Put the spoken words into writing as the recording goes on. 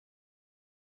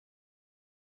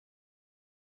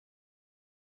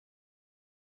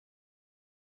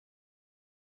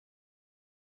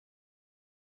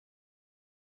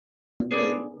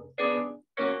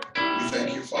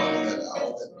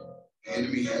all that the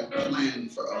enemy had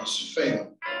planned for us failed.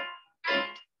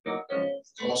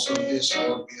 Because of this,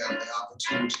 Lord, we have the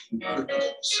opportunity and privilege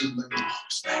of assembling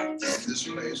in this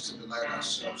place to delight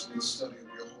ourselves in the study of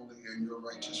your holy and your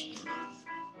righteous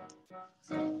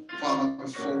word. Father,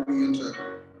 before we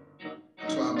enter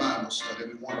into our Bible study,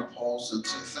 we want to pause and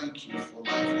say thank you for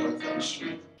life, health, and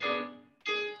strength.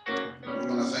 We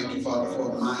want to thank you, Father,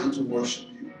 for a mind to worship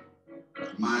you,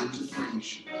 a mind to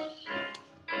praise you,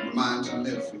 and a mind to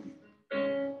live for you.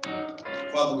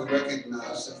 Father, we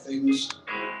recognize that things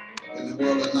in the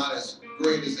world are not as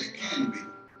great as they can be.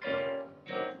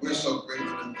 We're so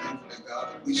grateful and thankful to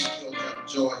God that we still have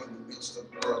joy in the midst of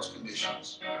the world's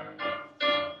conditions.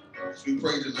 As we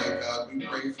pray tonight, God, we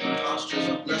pray from postures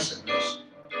of blessedness,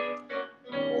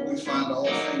 where we find all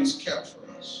things kept for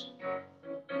us.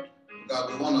 God,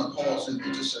 we want to pause in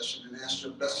intercession and ask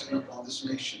your blessing upon this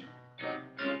nation.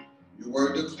 Your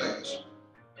word declares,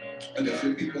 and if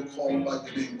your people called by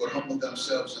your name would humble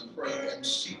themselves and pray and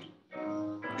seek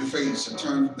your face and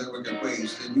turn from their wicked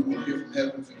ways, then you will hear from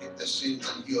heaven, forgive their sins,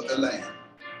 and heal their land.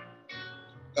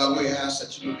 God, we ask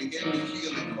that you would begin the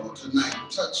healing, Lord, tonight.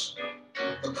 Touch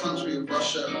the country of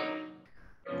Russia,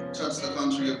 touch the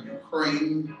country of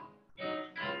Ukraine.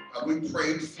 God, we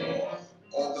pray for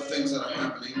all the things that are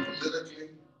happening politically.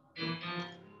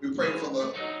 We pray for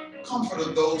the comfort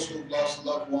of those who have lost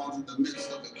loved ones in the midst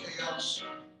of the chaos.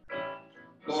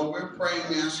 Lord, we're praying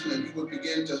and asking that you would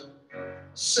begin to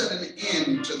set an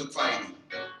end to the fighting.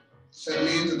 Set an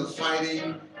end to the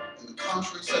fighting in the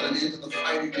country, set an end to the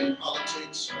fighting in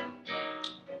politics.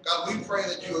 God, we pray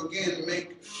that you again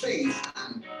make faith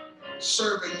and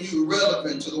serving you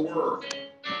relevant to the world.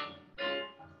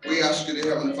 We ask you,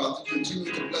 dear Heavenly Father, to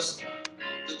continue to bless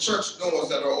the church doors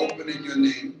that are open in your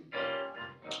name.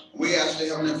 We ask,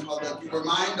 dear Heavenly Father, that you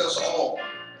remind us all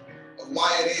of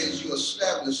why it is you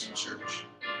established the church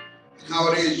and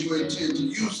how it is you intend to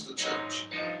use the church.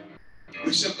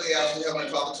 We simply ask the Heavenly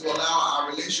Father to allow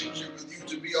our relationship with you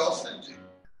to be authentic,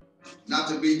 not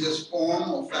to be just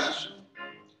form or fashion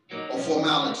or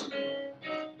formality.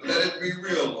 But let it be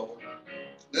real, Lord.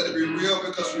 Let it be real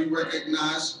because we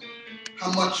recognize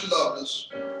how much you loved us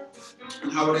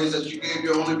and how it is that you gave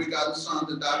your only begotten Son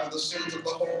to die for the sins of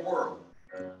the whole world.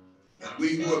 And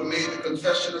we who have made the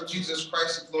confession of Jesus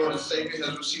Christ as Lord and Savior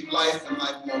has received life and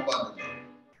life more abundantly.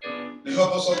 And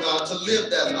help us, oh God, to live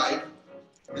that life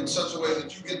in such a way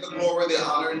that you get the glory, the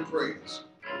honor, and praise.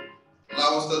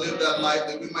 Allow us to live that life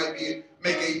that we might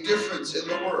make a difference in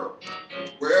the world,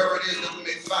 wherever it is that we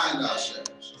may find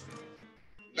ourselves.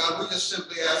 God, we just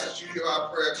simply ask that you hear our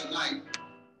prayer tonight,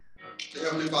 dear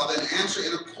Heavenly Father, and answer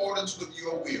in accordance with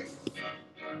your will.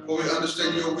 For we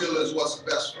understand your will is what's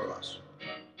best for us.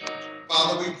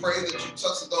 Father, we pray that you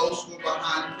touch those who are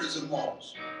behind prison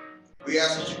walls. We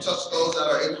ask that you touch those that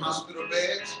are in hospital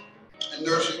beds and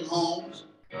nursing homes,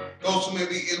 those who may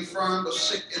be infirm or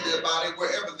sick in their body,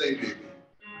 wherever they may be.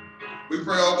 We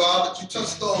pray, oh God, that you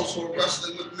touch those who are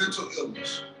wrestling with mental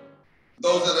illness,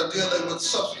 those that are dealing with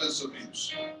substance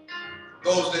abuse,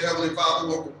 those, dear Heavenly Father,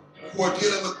 who are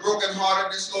dealing with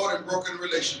brokenheartedness, Lord, and broken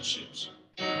relationships.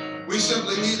 We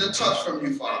simply need a touch from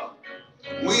you, Father.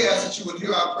 We ask that you would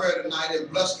hear our prayer tonight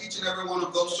and bless each and every one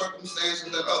of those circumstances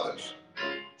and others.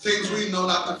 Things we know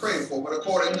not to pray for, but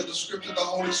according to the scripture, the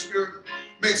Holy Spirit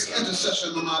makes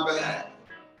intercession on our behalf.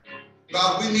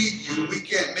 God, we need you. We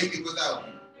can't make it without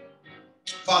you.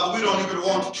 Father, we don't even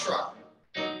want to try.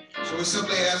 So we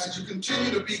simply ask that you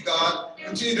continue to be God,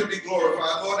 continue to be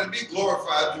glorified, Lord, and be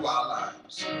glorified through our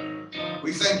lives.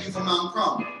 We thank you for Mount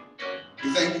Carmel.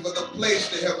 We thank you for the place,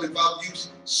 dear Heavenly Father, you've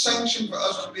sanctioned for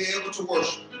us to be able to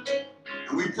worship.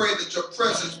 And we pray that your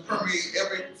presence permeates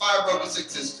every fiber of its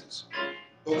existence.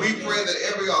 But we pray that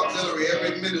every auxiliary,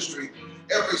 every ministry,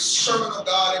 every servant of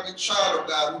God, every child of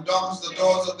God who darkens the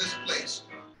doors of this place,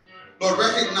 Lord,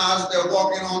 recognize that they're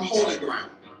walking on holy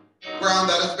ground, ground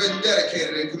that has been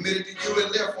dedicated and committed to you,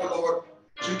 and therefore, Lord,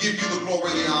 to give you the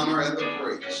glory, the honor, and the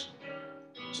praise.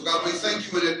 So, God, we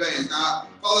thank you in advance. Now,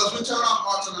 Father, as we turn our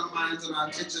hearts and our minds and our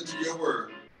attention to your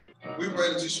word, we pray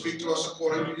that you speak to us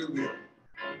according to your will.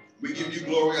 We give you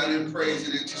glory, honor, and praise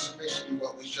in anticipation of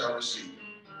what we shall receive.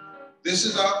 This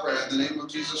is our prayer. In the name of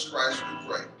Jesus Christ, we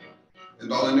pray.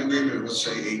 And all in agreement will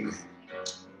say amen.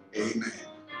 Amen.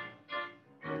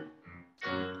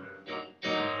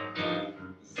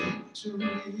 Victory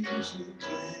today is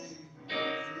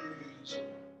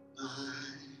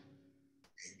mine.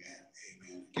 Amen.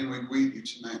 Amen. Can we greet you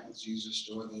tonight with Jesus'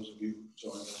 joy? Those of you who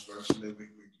joined us virtually, we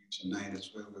greet you tonight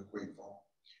as well. We're grateful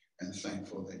and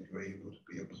thankful that you're able to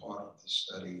be a part of the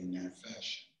study in that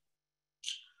fashion.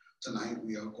 Tonight,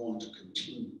 we are going to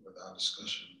continue with our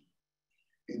discussion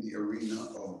in the arena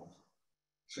of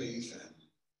faith and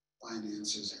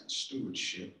finances and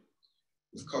stewardship.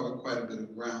 We've covered quite a bit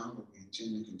of ground, but we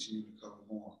intend to continue to cover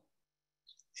more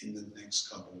in the next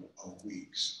couple of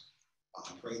weeks.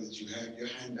 I pray that you have your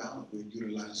handout. We're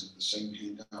utilizing the same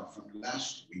handout from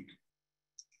last week.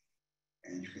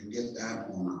 And you can get that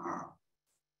on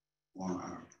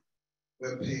our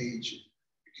webpage.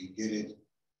 You can get it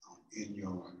in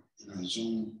our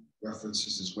Zoom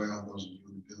references as well, those of you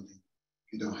in the building.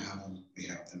 If you don't have them, we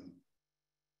have them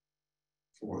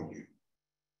for you.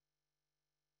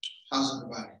 How's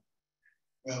everybody?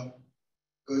 Well,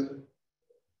 good.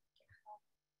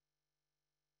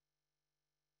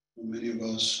 Many of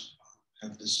us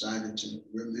have decided to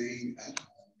remain at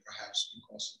home, perhaps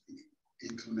because of the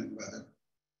inclement weather.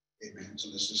 Amen. So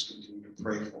let's just continue to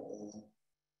pray for all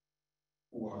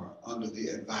who are under the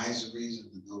advisories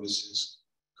and the notices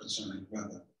concerning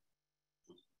weather.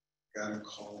 Got a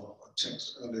call or a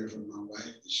text earlier from my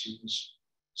wife that she was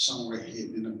somewhere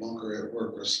hidden in a bunker at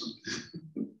work or something.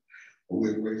 But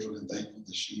we're grateful and thankful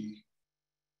that she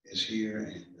is here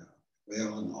and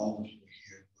well, and all of you are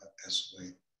here as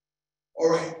well. All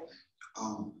right.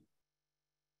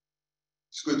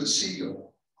 It's good to see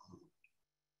you,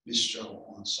 Miss Joe,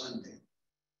 on Sunday.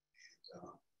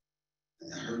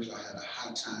 And I heard I had a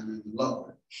high time in the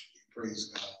Lord.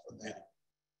 Praise God for that.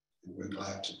 And we're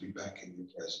glad to be back in your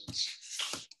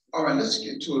presence. All right, let's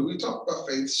get to it. We talked about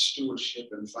faith, stewardship,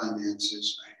 and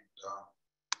finances. And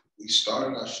we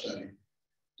started our study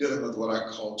dealing with what I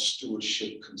call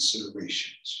stewardship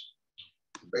considerations.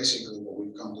 Basically, what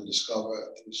we've come to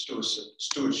discover in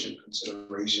stewardship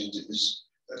considerations is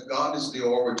that God is the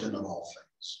origin of all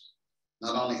things.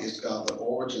 Not only is God the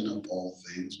origin of all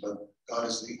things, but God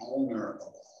is the owner of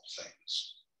all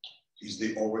things. He's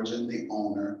the origin, the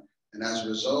owner, and as a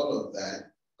result of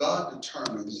that, God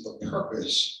determines the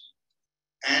purpose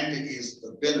and is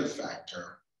the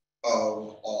benefactor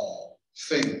of all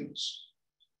things.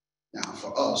 Now,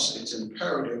 for us, it's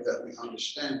imperative that we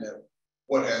understand that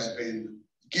what has been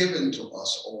given to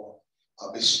us or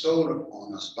bestowed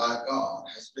upon us by God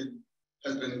has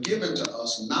been given to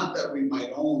us, not that we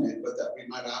might own it, but that we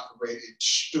might operate in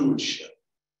stewardship.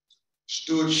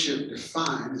 Stewardship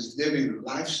defined as living a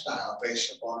lifestyle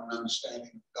based upon an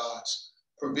understanding of God's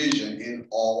provision in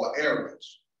all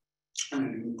areas.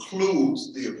 And it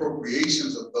includes the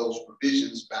appropriations of those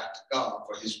provisions back to God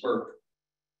for his work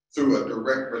through a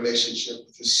direct relationship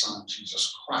with his son,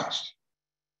 Jesus Christ,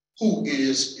 who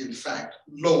is in fact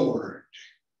Lord,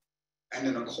 and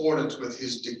in accordance with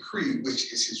his decree,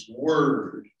 which is his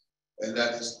word, and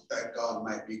that is that God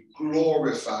might be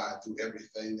glorified through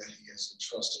everything that he has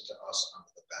entrusted to us under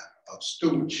the banner of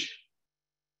stewardship.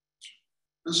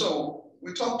 And so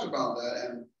we talked about that,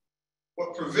 and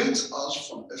what prevents us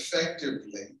from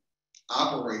effectively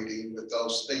operating with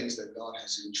those things that God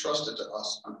has entrusted to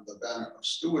us under the banner of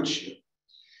stewardship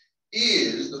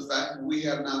is the fact that we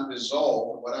have not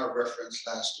resolved what I referenced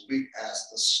last week as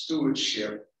the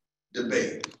stewardship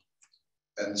debate.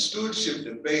 And the stewardship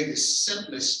debate is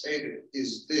simply stated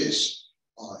is this,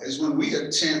 is when we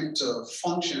attempt to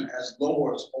function as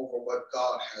lords over what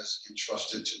God has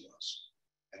entrusted to us.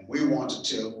 And we want to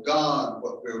tell God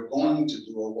what we're going to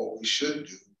do or what we should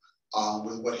do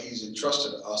with what he's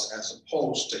entrusted to us, as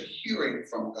opposed to hearing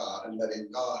from God and letting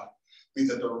God be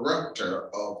the director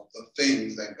of the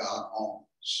things that God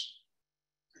owns.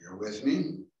 Are you with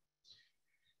me?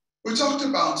 We talked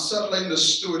about settling the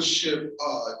stewardship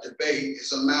debate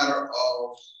is a matter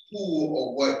of who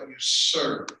or what you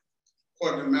serve.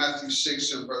 According to Matthew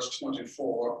 6 and verse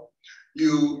 24,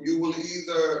 you will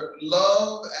either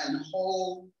love and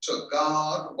hold to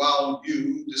God while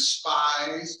you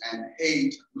despise and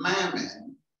hate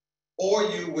mammon, or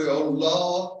you will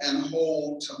love and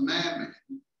hold to mammon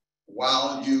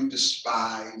while you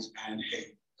despise and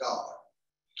hate God.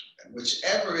 And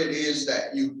whichever it is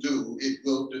that you do, it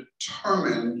will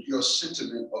determine your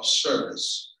sentiment of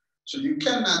service. So you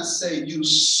cannot say you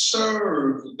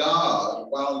serve God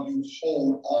while you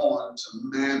hold on to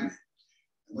mammon.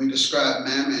 We describe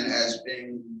mammon as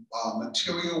being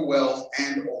material wealth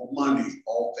and or money,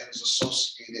 all things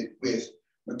associated with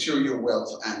material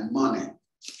wealth and money.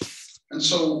 And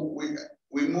so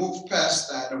we move past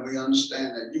that and we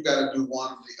understand that you got to do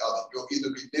one or the other. You'll either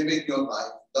be living your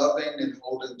life loving and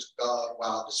holding to God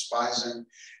while despising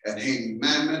and hating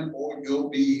mammon, or you'll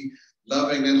be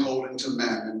loving and holding to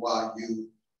mammon while you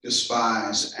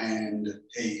despise and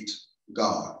hate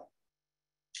God.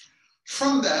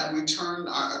 From that, we turn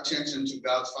our attention to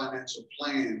God's financial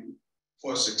plan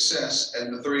for success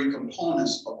and the three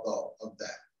components of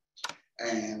that.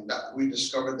 And we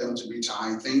discovered them to be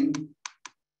tithing,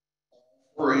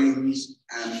 offerings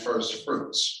and first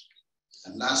fruits.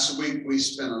 And last week we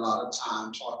spent a lot of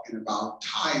time talking about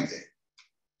tithing.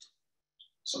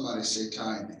 Somebody say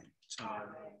tithing.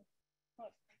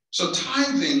 So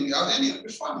tithing,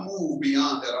 before I move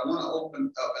beyond that, I want to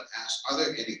open up and ask, are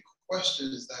there any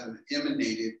questions that have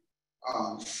emanated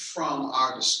from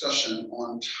our discussion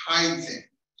on tithing?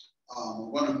 I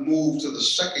want to move to the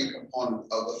second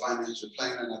component of the financial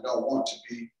plan, and I don't want to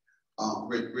be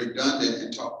redundant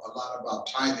and talk a lot about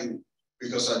tithing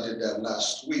because I did that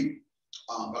last week.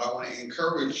 But I want to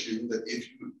encourage you that if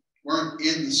you weren't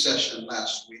in the session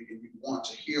last week and you want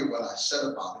to hear what I said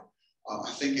about it,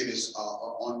 I think it is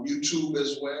on YouTube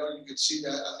as well. You can see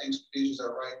that. I think these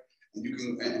are right. And you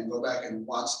can go back and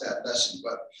watch that lesson.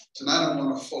 But tonight I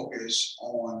want to focus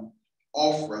on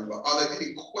offering. But are there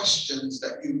any questions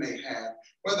that you may have,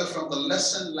 whether from the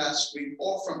lesson last week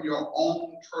or from your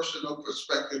own personal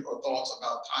perspective or thoughts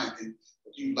about tithing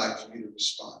that you'd like for me to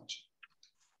respond to?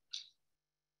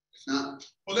 If not,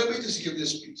 well, let me just give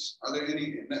this piece. Are there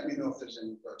any? And let me know if there's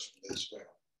any questions as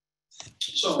well.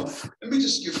 So let me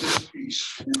just give this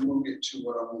piece, and then we'll get to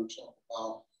what I want to talk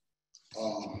about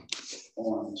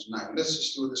on tonight. Let's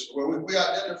just do this. Well, we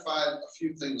identified a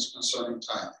few things concerning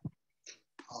tithing.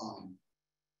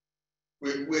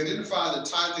 We identified that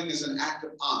tithing is an act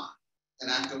of honor, an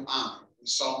act of honor. We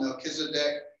saw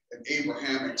Melchizedek and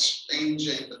Abraham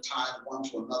exchanging the tithe one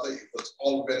to another. It was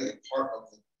already a part of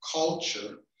the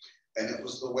culture, and it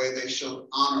was the way they showed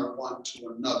honor one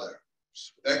to another.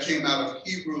 That came out of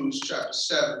Hebrews chapter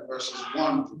 7, verses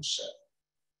 1 through 7.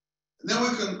 And then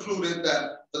we concluded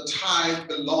that the tithe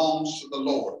belongs to the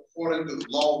Lord. According to the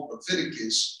law of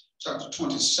Leviticus chapter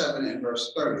 27 and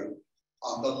verse 30,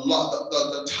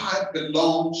 the tithe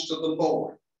belongs to the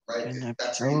Lord, right?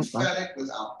 That's emphatic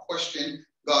without question.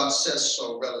 God says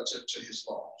so relative to his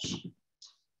laws.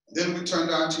 And then we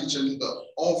turned our attention to the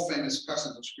all-famous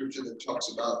passage of scripture that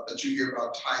talks about, that you hear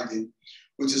about tithing,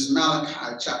 which is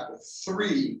Malachi chapter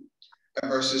 3,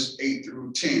 verses 8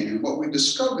 through 10. And what we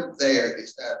discovered there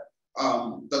is that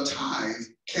the tithe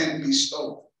can be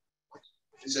stolen.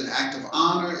 It's an act of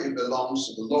honor. It belongs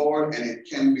to the Lord, and it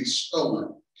can be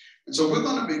stolen. And so we're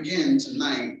going to begin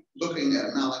tonight looking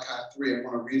at Malachi 3. I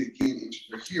want to read again into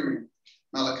your hearing,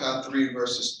 Malachi 3,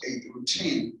 verses 8 through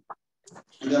 10.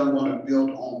 And then I want to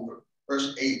build on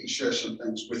verse 8 and share some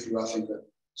things with you I think are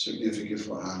significant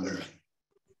for our learning.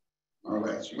 All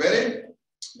right, you ready?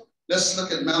 Let's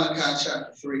look at Malachi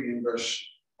chapter 3 and verse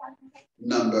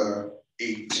number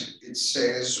 8. It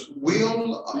says,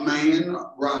 "Will a man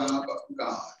rob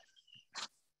God?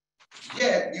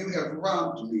 Yet you have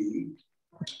robbed me.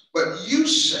 But you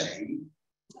say,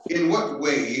 in what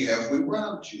way have we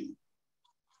robbed you?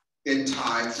 In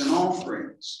tithes and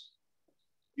offerings.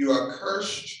 You are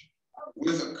cursed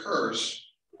with a curse,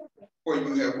 for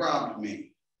you have robbed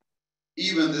me,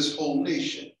 even this whole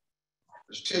nation."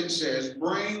 Verse 10 says,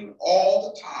 "Bring all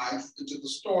the tithes into the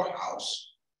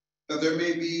storehouse, that there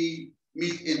may be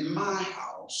meat in my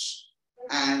house,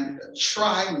 and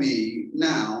try me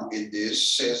now in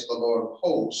this, says the Lord of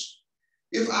hosts,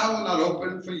 if I will not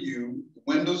open for you the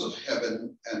windows of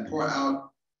heaven and pour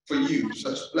out for you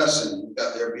such blessing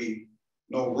that there be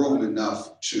no room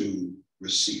enough to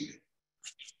receive it."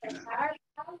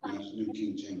 New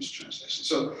King James translation.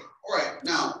 So, all right,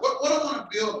 now what I want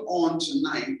to build on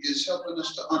tonight is helping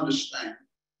us to understand,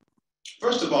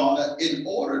 first of all, that in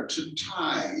order to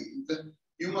tithe,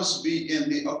 you must be in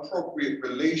the appropriate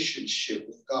relationship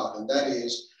with God, and that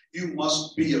is, you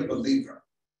must be a believer,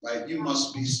 right? You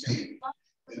must be saved.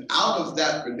 And out of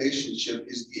that relationship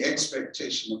is the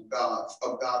expectation of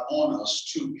God on us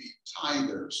to be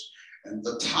tithers. And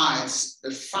the tithes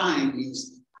defined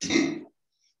means tenth.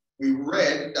 We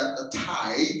read that the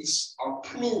tithes are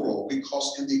plural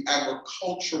because in the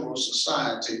agricultural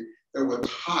society, there were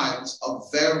tithes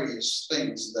of various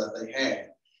things that they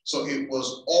had. So it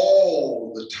was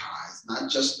all the tithes, not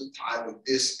just the tithe of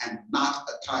this and not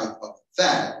a tithe of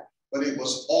that, but it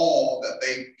was all that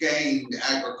they gained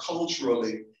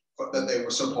agriculturally that they were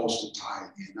supposed to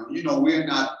tithe in. Now, you know, we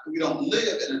don't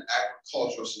live in an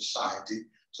agricultural society.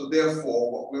 So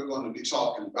therefore, what we're going to be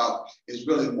talking about is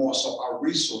really more so our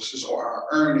resources or our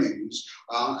earnings.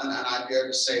 And I dare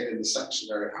to say that in the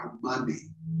sanctuary, our money.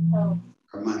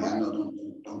 Our money, I know,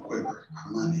 don't quiver,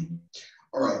 our money.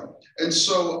 All right. And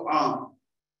so I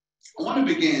want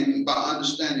to begin by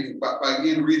understanding, by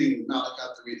again reading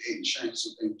Malachi 3 and 8 and sharing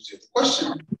some things here. The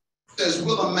question says,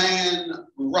 will a man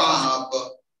rob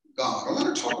God? I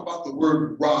want to talk about the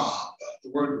word rob,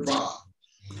 the word rob.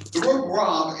 The word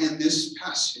rob in this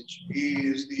passage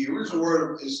is, the original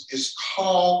word is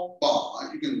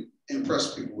kavah. You can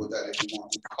impress people with that if you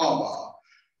want to. Kavah.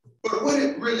 But what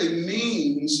it really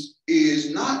means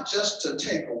is not just to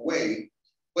take away,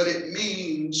 but it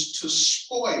means to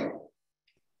spoil.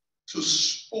 To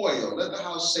spoil. Let the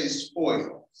house say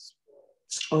spoil.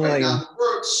 Right? Now, the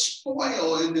word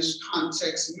spoil in this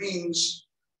context means,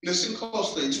 listen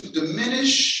closely, to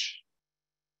diminish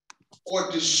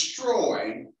or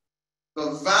destroy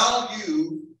the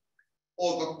value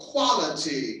or the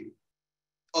quality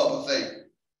of a thing.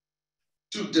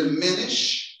 To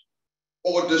diminish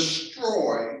or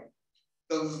destroy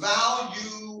the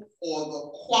value or the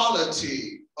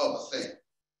quality of a thing.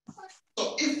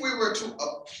 So if we were to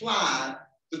apply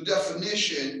the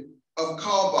definition of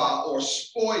kaba or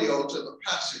spoil to the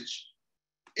passage,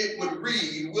 it would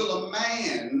read, will a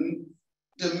man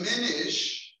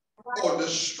diminish or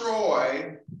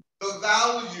destroy the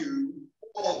value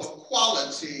or the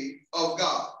quality of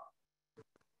God?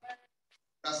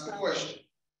 That's the question,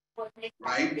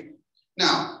 right?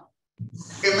 Now,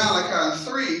 in Malachi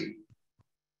 3,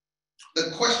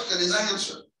 the question is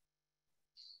answered.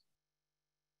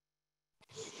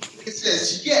 It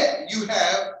says, yet you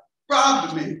have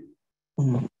robbed me,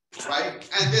 right?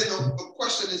 And then the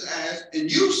question is asked,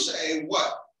 and you say,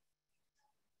 what?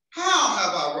 How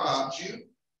have I robbed you?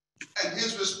 And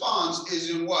his response is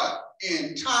in what?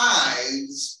 In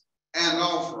tithes and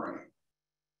offering.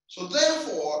 So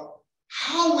therefore,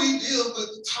 how we deal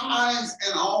with tithes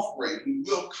and offering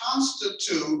will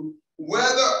constitute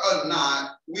whether or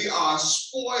not we are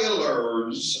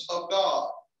spoilers of God.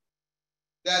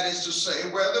 That is to say,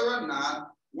 whether or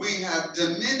not we have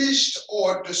diminished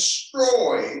or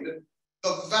destroyed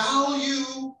the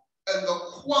value and the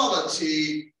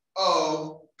quality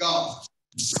of God.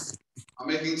 Am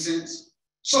I making sense?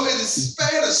 So it is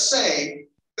fair to say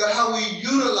that how we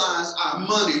utilize our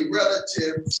money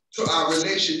relative to our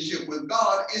relationship with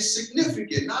God is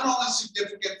significant, not only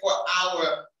significant for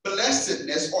our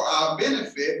blessedness or our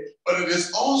benefit, but it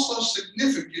is also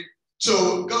significant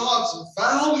to God's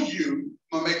value,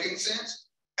 am I making sense,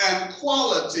 and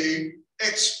quality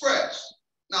expressed.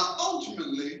 Now,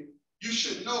 ultimately, you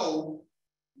should know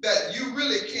that you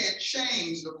really can't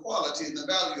change the quality and the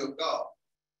value of God,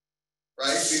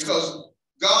 right? Because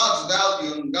God's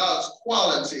value and God's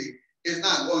quality is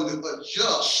not going to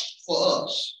adjust for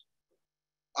us.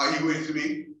 Are you with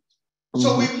me?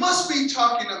 So we must be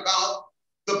talking about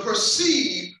the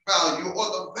perceived value or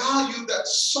the value that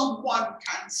someone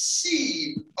can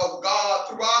see of God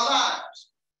through our lives.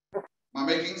 Am I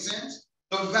making sense?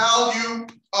 The value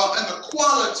and the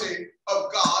quality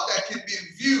of God that can be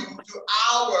viewed through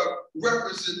our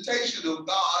representation of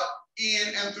God in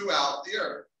and throughout the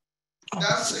earth.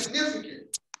 That's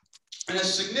significant. And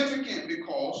it's significant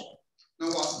because, now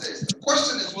watch this. The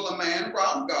question is, will a man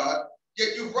rob God?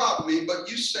 Yet you've robbed me, but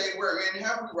you say, wherein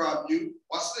have we robbed you?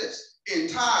 Watch this. In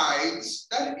tithes,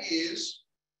 that is,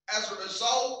 as a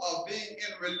result of being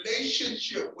in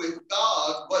relationship with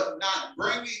God, but not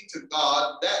bringing to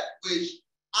God that which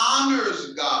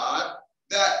honors God,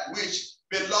 that which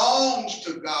belongs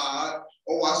to God,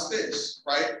 or watch this,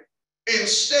 right?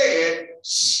 Instead,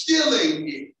 stealing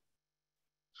it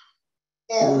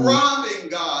or robbing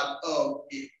God of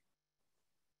it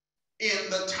in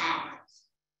the tithes.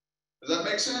 Does that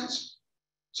make sense?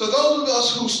 So those of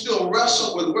us who still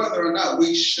wrestle with whether or not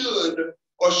we should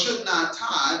or should not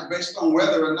tithe based on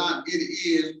whether or not it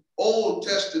is Old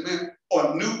Testament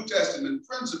or New Testament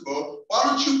principle, why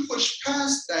don't you push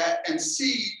past that and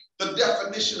see the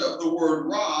definition of the word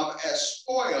rob as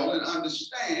spoil and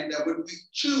understand that when we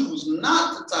choose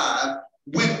not to tithe,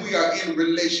 when we are in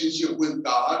relationship with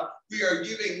God, we are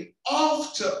giving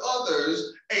off to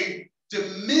others a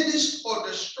diminished or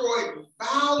destroyed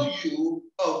value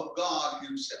of God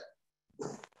himself.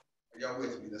 Are y'all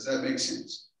with me? Does that make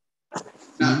sense?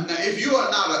 Now, if you are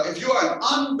an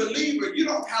unbeliever, you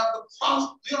don't have the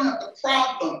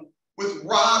problem with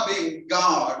robbing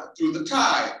God through the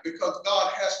tithe, because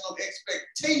God has no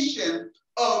expectation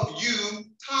of you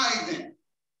tithing.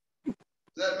 Does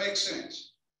that make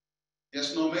sense?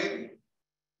 Yes, no, maybe.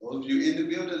 Those of you in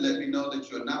the building, let me know that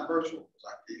you're not virtual, because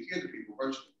I can hear the people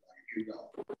virtually.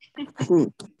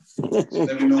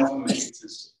 Let me know if I'm making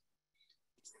sense.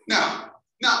 Now,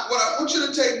 what I want you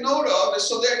to take note of is,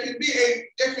 so there can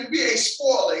be a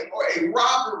spoiling or a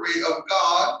robbery of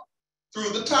God through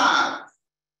the tithe,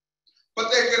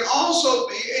 but there can also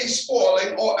be a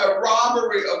spoiling or a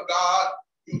robbery of God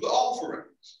through the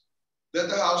offerings. Let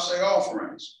the house say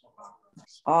offerings.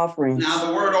 Offerings. Now,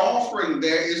 the word offering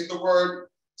there is the word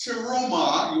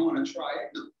teruma. You want to try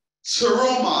it? No.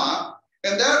 Teruma,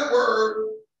 and that word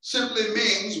simply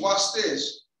means, watch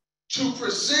this, to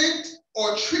present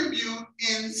or tribute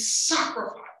in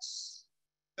sacrifice.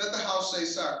 Let the house say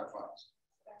sacrifice.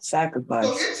 Sacrifice.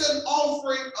 So it's an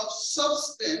offering of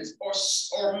substance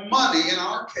or money, in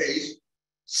our case,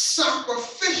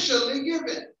 sacrificially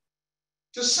given.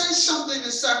 To say something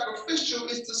is sacrificial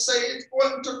is to say it's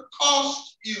going to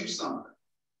cost you something.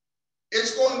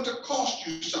 It's going to cost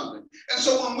you something. And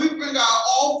so when we bring our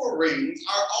offerings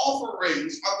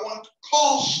are going to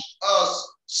cost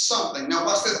us something. Now,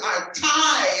 watch this. Our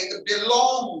tithe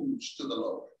belongs to the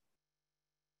Lord.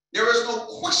 There is no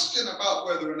question about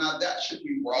whether or not that should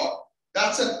be brought.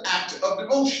 That's an act of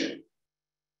devotion.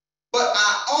 But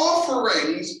our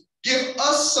offerings give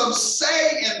us some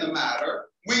say in the matter.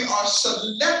 We are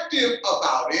selective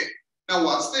about it. Now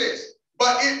watch this.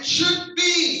 But it should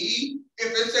be,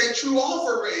 if it's a true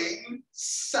offering,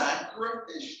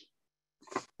 sacrificial.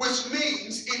 Which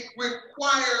means it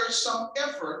requires some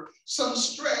effort, some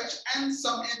stretch, and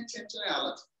some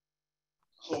intentionality.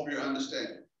 I hope you're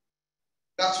understanding.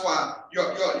 That's why you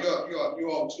ought to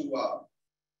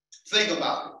think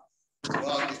about it. Well,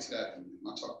 I'll get to that in a minute.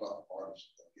 I'll talk about the parties.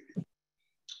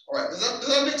 All right, does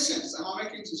that make sense? Am I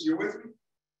making sense? You're with me?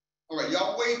 All right,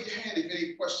 y'all wave your hand if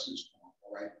any questions come up,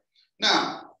 all right?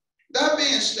 Now, that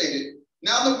being stated,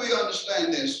 now that we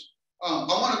understand this, I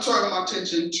want to turn my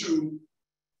attention to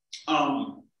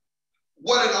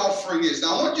what an offering is.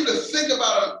 Now, I want you to think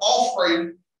about an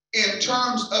offering in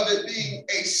terms of it being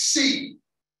a seed,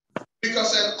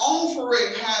 because an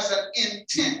offering has an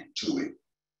intent to it.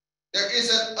 There is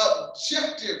an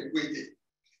objective with it,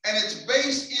 and it's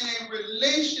based in a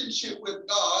relationship with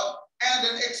God and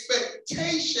an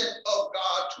expectation of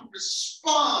God to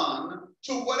respond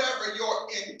to whatever your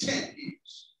intent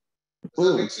is. Does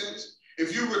that make sense?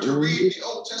 If you were to read the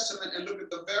Old Testament and look at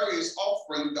the various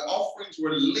offerings, the offerings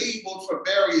were labeled for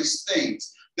various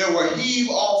things. There were heave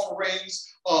offerings,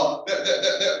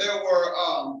 there were,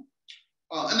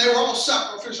 and they were all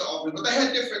sacrificial offerings, but they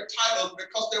had different titles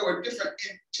because there were different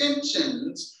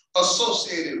intentions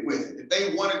associated with it. If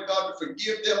they wanted God to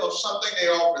forgive them of something, they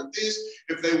offered this.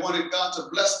 If they wanted God to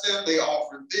bless them, they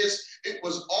offered this. It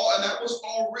was all, and that was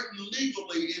all written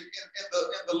legally in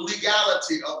the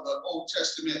legality of the Old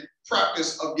Testament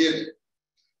practice of giving.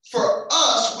 For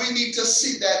us, we need to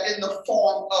see that in the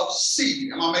form of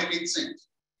seed. Am I making sense?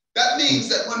 That means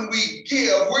that when we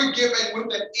give, we're giving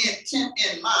with an intent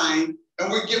in mind, and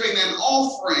we're giving an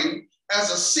offering as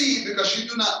a seed, because you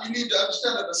need to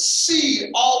understand that the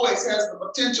seed always has the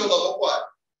potential of a what?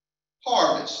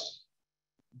 Harvest.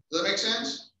 Does that make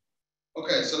sense?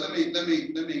 Okay, so let me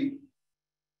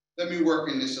work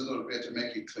in this a little bit to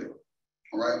make it clear.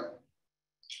 All right.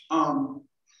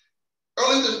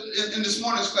 Early in this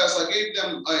morning's class, I gave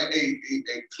them a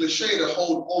cliche to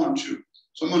hold on to.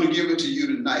 So I'm going to give it to you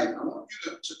tonight. I want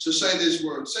you to say this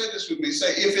word. Say this with me.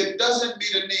 Say, if it doesn't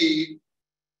meet a need,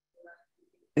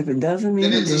 if it doesn't meet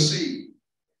then a it's need, a seed.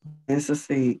 It's a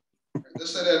seed.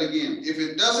 Let's say that again. If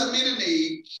it doesn't meet a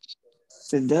need,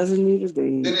 if it doesn't meet a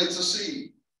need, then it's a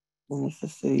seed. Then it's a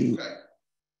seed. Okay.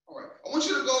 All right. I want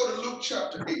you to go to Luke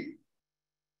chapter 8.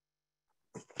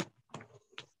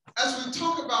 As we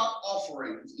talk about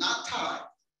offerings, not tithe,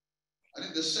 I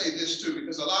need to say this too,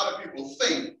 because a lot of people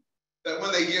think that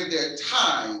when they give their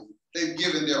tithe, they've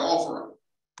given their offering.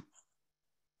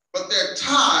 But their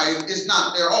tithe is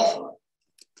not their offering.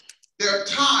 Their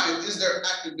tithe is their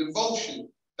act of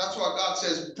devotion. That's why God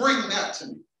says, bring that to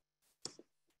me.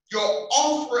 Your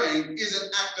offering is an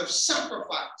act of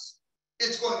sacrifice.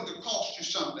 It's going to cost you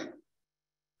something,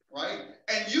 right?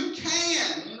 And you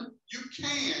can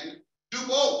do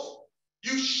both.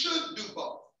 You should do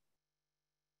both,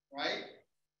 right?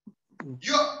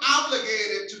 You're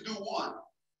obligated to do one,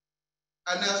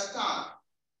 and that's tithe.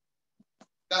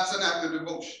 That's an act of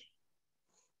devotion.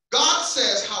 God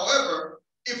says, however,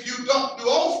 if you don't do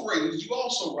offerings, you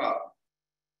also rob,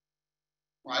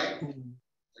 right?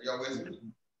 Are y'all with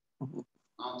me? I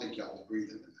don't think y'all agree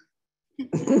with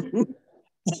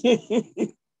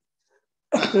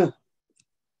that.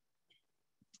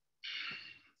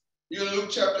 You're in Luke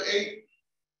chapter 8.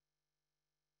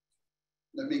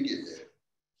 Let me get there.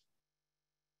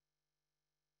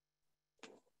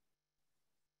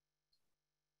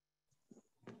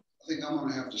 I think I'm going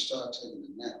to have to start taking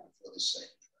a nap before the second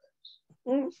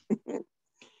class.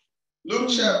 Luke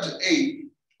chapter 8,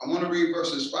 I want to read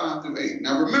verses 5 through 8.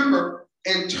 Now remember,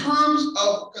 in terms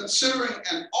of considering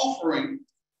an offering,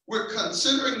 we're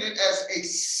considering it as a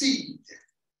seed.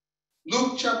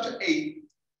 Luke chapter 8,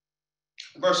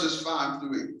 verses 5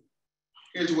 through 8.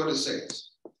 Here's what it says.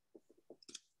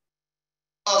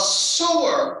 A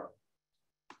sower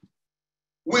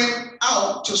went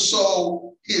out to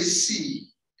sow his seed.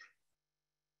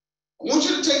 I want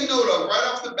you to take note of right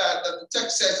off the bat that the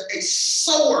text says a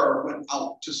sower went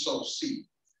out to sow seed.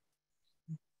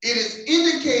 It is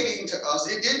indicating to us,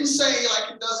 it didn't say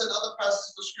like it does in other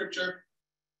passages of scripture,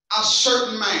 a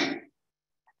certain man.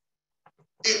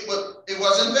 It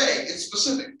wasn't vague, it's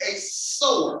specific, a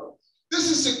sower.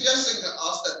 This is suggesting to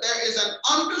us that there is an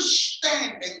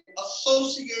understanding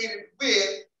associated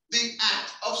with the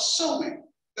act of sowing.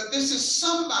 That this is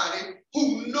somebody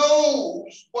who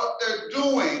knows what they're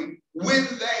doing when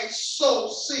they sow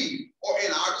seed, or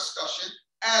in our discussion,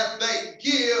 as they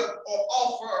give or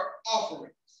offer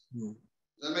offerings. Does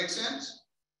that make sense?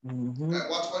 Mm-hmm. Okay,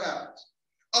 watch what happens.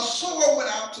 A sower went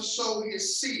out to sow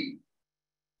his seed.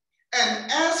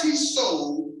 And as he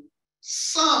sowed,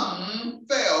 some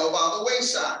fell by the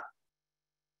wayside,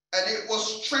 and it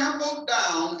was trampled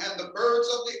down, and the birds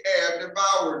of the air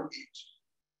devoured it.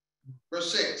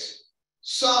 Verse 6,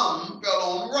 some fell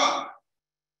on rock,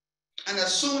 and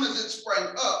as soon as it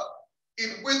sprang up,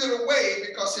 it withered away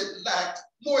because it lacked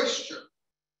moisture.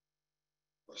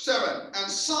 Verse 7,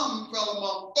 and some fell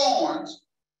among thorns,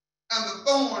 and the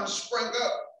thorns sprang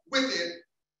up with it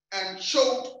and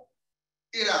choked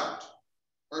it out.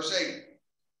 Verse 8,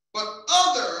 but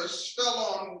others fell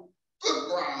on good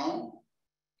ground,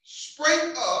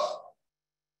 sprang up,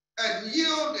 and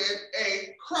yielded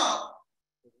a crop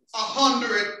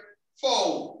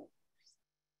 100-fold.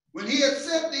 When he had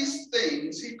said these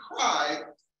things, he cried,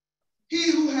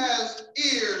 he who has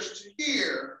ears to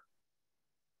hear,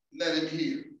 let him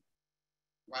hear.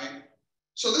 Right?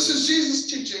 So this is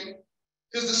Jesus teaching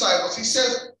his disciples. He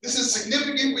says, this is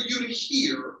significant for you to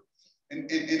hear. And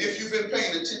if you've been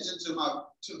paying attention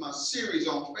to my series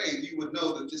on faith, you would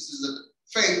know that this is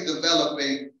a faith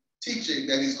developing teaching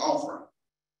that he's offering,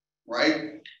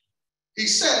 right? He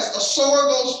says, a sower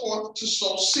goes forth to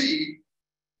sow seed.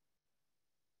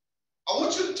 I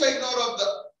want you to take note of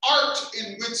the art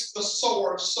in which the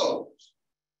sower sows.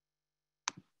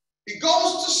 He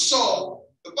goes to sow,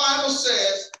 the Bible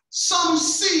says, some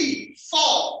seed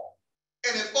fall,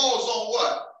 and it falls on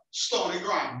what? Stony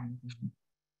ground.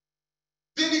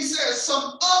 Then he says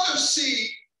some other seed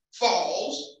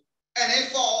falls, and it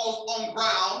falls on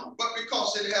ground, but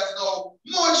because it has no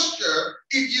moisture,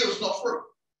 it yields no fruit.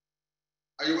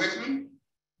 Are you with me?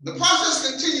 The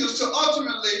process continues till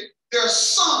ultimately there's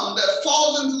some that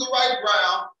falls into the right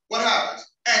ground. What happens?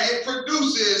 And it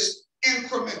produces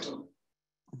incrementally.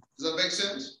 Does that make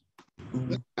sense?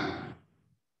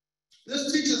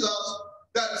 This teaches us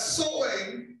that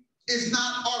sowing is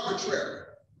not arbitrary.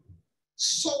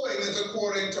 Sowing is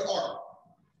according to art.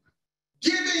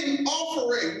 Giving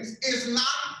offerings is not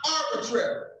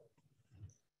arbitrary.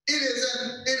 It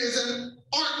is an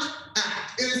art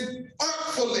act. It is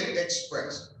artfully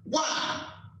expressed. Why?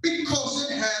 Because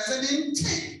it has an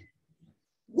intent.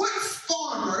 What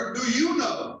farmer do you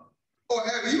know or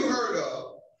have you heard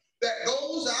of that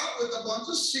goes out with a bunch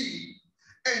of seed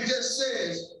and just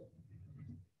says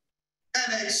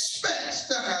and expects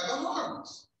to have a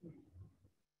harvest?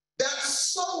 That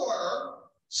sower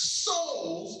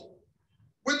sows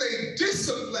with a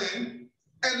discipline,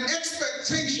 an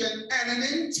expectation, and an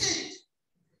intent.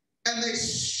 And they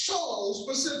sow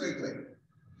specifically.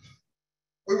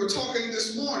 We were talking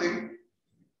this morning,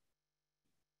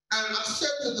 and I said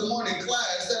to the morning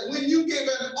class that when you give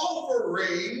an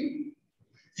offering,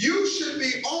 you should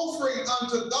be offering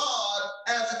unto God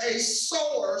as a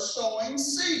sower sowing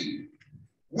seed,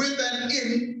 with an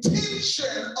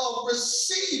intention of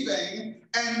receiving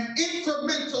an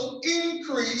incremental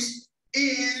increase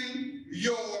in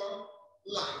your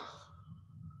life.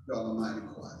 Y'all are mighty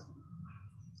quiet.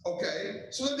 Okay,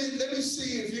 so let me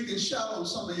see if you can shout on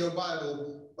some of your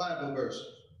Bible verses.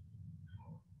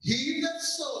 He that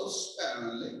sows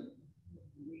sparingly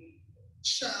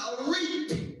shall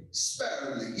reap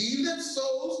sparingly. He that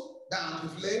sows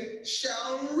bountifully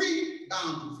shall reap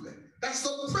bountifully. That's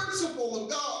the principle of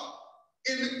God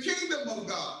in the kingdom of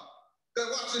God.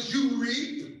 That watches you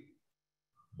reap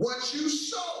what you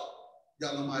sow.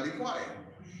 Y'all are mighty quiet.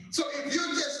 So if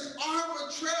you're just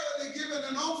arbitrarily giving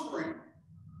an offering,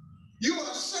 you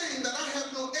are saying that I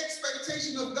have no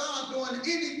expectation of God doing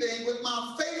anything with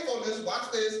my faithfulness,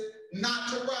 watch this, not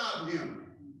to rob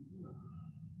him.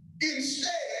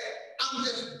 Instead, I'm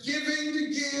just giving to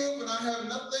give, and I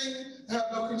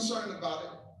have no concern about it.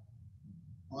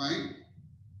 All right?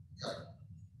 Okay.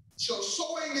 So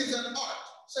sowing is an art.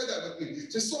 Say that with me.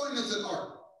 So sowing is an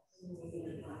art.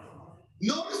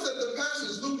 Notice that the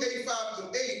passage, Luke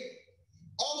 8:5-8,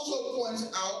 also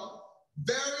points out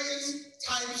various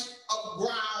types of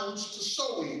grounds to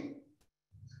sow in.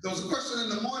 There was a question in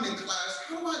the morning class,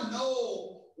 how do I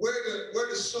know where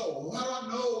to sow? How do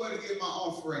I know where to give my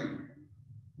offering?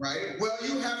 right? Well,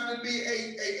 you have to be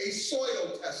a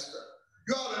soil tester.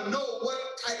 You ought to know what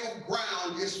type of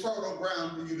ground is fertile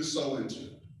ground for you to sow into,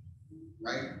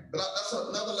 right? But that's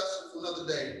another lesson for another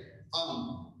day.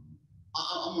 I'm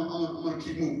going to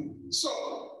keep moving. So,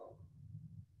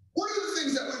 one of the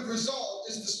things that we've resolved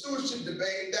is the stewardship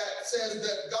debate that says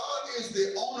that God is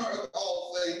the owner of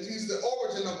all things. He's the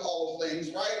origin of all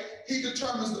things, right? He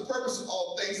determines the purpose of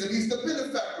all things, and he's the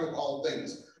benefactor of all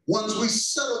things. Once we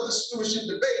settle the stewardship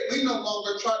debate, we no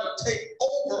longer try to take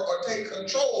over or take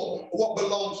control of what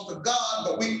belongs to God,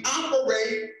 but we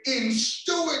operate in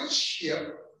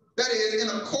stewardship, that is, in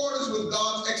accordance with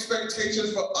God's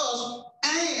expectations for us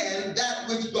and that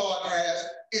which God has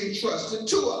entrusted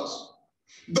to us.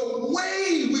 The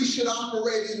way we should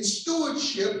operate in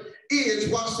stewardship is,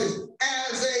 watch this,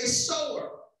 as a sower.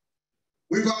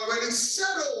 We've already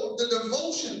settled the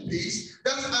devotion piece.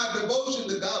 That's our devotion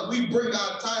to God. We bring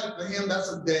our tithe to him.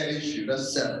 That's a dead issue.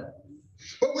 That's settled.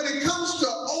 But when it comes to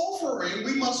offering,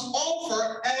 we must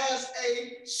offer as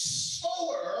a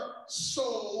sower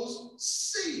sows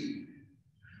seed.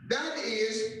 That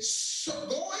is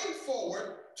going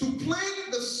forward to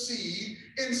plant the seed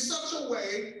in such a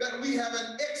way that we have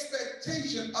an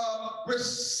expectation of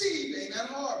receiving that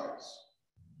harvest.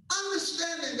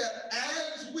 Understanding that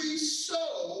as we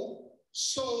sow,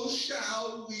 so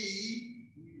shall we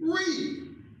reap.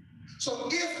 So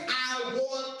if I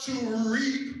want to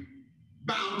reap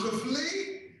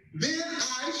bountifully, then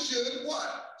I should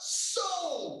what?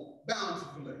 Sow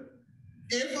bountifully.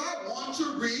 If I want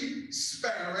to reap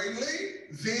sparingly,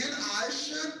 then I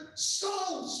should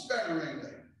sow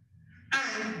sparingly.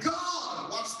 And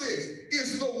God, watch this,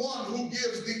 is the one who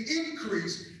gives the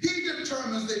increase. He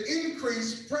determines the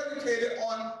increase predicated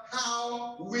on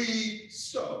how we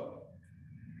sow.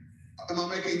 Am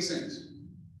I making sense?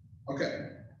 Okay.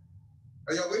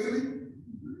 Are y'all with me?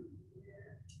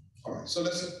 All right, so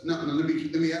let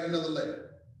me add another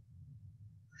layer.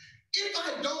 If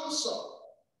I don't sow,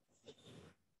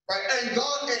 right, and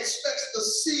God expects the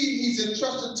seed he's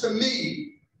entrusted to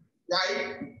me,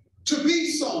 right, to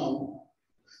be sown,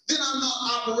 then I'm not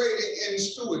operating in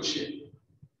stewardship.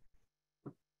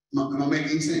 Am I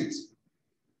making sense?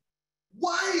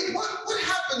 Why? What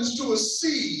happens to a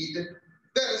seed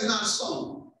that is not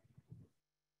sown?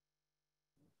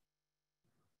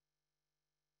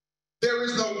 There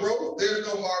is no growth, there's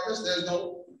no harvest, there's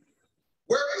no...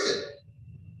 Where is it?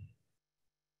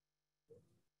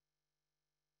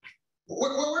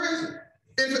 Where is it?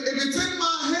 If it's in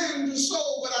my hand to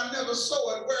sow, but I never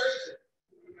sow it, where is it?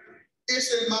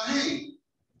 It's in my hand.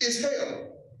 It's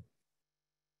held.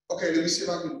 Okay, let me see if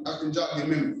I can jog your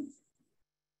memory.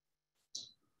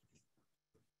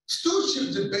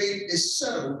 Stewardship debate is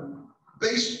settled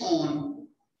based on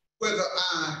whether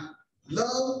I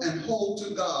love and hold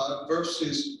to God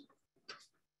versus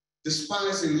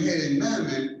despising and hating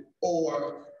mammon,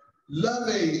 or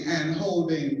loving and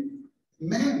holding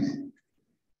mammon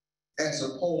as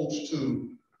opposed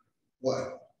to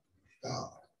what?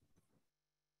 God.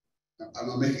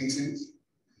 Am I making sense?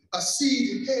 A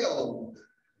seed held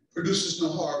produces no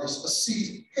harvest. A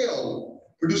seed held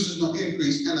produces no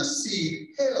increase. And a seed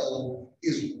held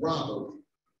is robbery.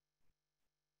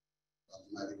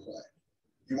 I'm mighty quiet.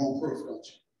 You want proof, don't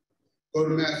you? Go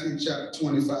to Matthew chapter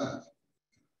 25.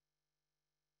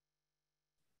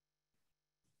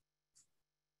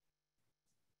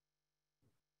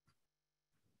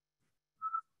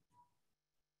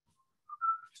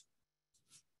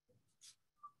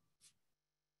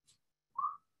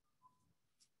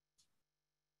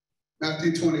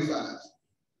 Matthew 25.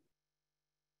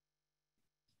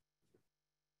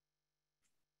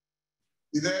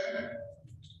 You there?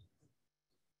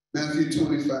 Matthew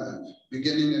 25,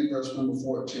 beginning at verse number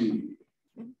 14.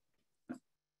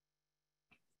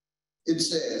 It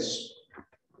says,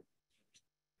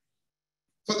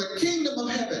 for the kingdom of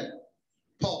heaven,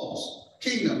 pause,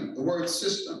 kingdom, the word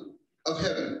system of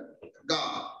heaven,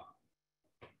 God.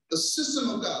 The system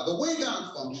of God, the way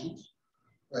God functions,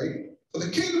 right? For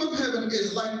the kingdom of heaven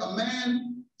is like a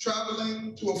man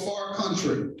traveling to a far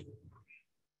country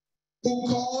who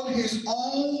called his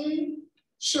own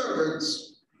servants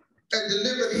and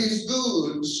delivered his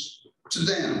goods to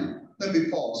them. Let me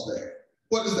pause there.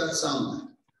 What does that sound like?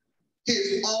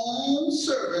 His own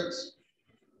servants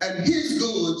and his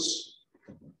goods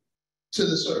to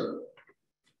the servant.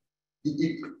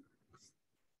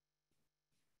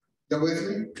 Y'all with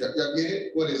me? Y'all get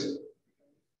it? What is it?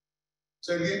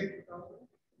 Say it again?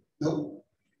 No.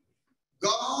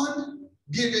 God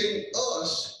giving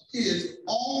us his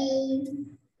own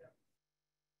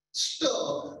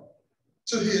stuff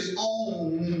to his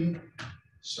own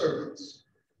servants.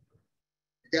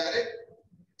 Got it?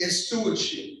 It's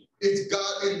stewardship. It's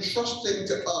God entrusting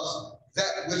to us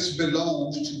that which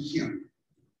belongs to him.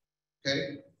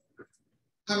 Okay?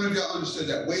 How many of y'all understood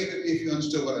that? Wave at me if you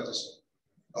understood what I just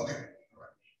said. Okay. All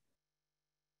right.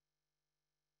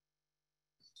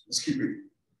 Let's keep reading.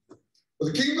 For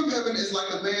the kingdom of heaven is like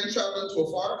a man traveling to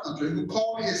a far country who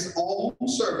called his own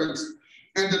servants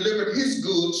and delivered his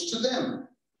goods to them.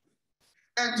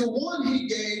 And to one he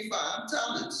gave 5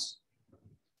 talents,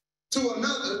 to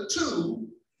another 2,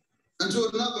 and to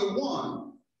another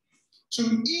 1,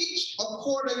 to each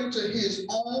according to his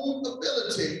own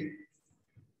ability.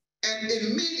 And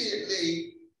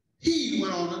immediately he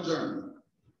went on a journey.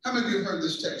 How many of you have heard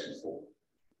this text before?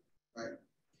 Right?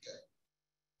 Okay.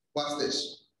 Watch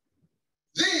this.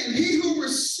 Then he who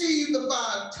received the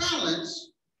 5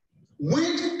 talents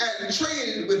went and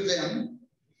traded with them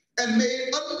and made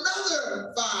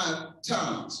another 5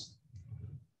 talents.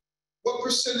 What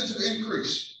percentage of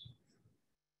increase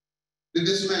did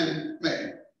this man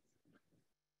make?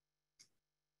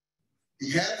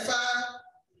 He had 5,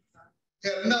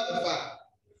 had another 5.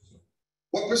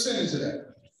 What percentage of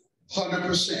that?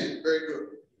 100%. Very good.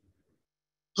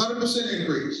 100%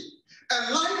 increase.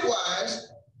 And likewise,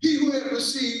 he who had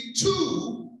received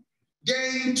 2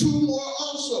 gained 2 more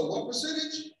also. What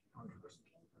percentage?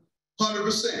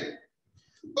 100%.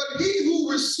 But he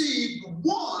who received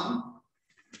 1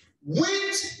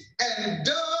 went and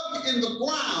dug in the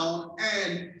ground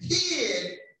and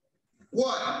hid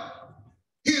what?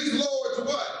 His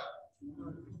Lord's what?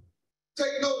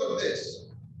 Take note of this.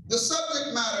 The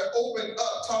subject matter opened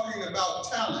up talking about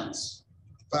talents.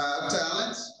 5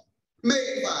 talents,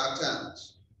 made 5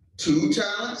 talents. 2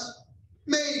 talents,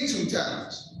 made 2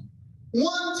 talents.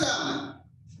 1 talent,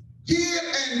 hid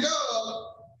and dug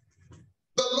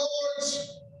the Lord's,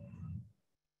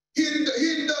 hid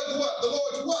and dug what? The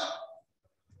Lord's what?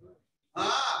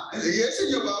 Yes, in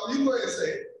your Bible, you go ahead and say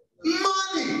it.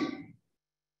 Money.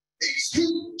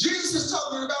 Jesus is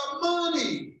talking about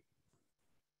money.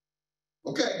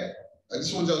 Okay, I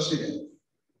just want y'all to see that.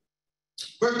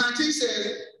 Verse 19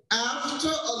 says, after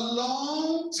a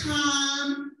long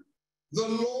time, the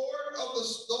Lord of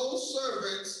those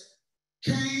servants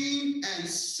came and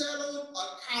settled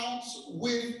accounts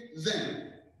with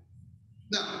them.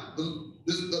 Now,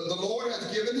 the Lord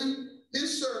has given him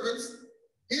his servants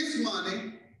his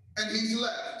money, and he's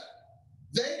left.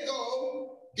 They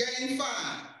go, gain 5.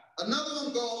 Another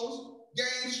one goes,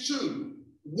 gains 2.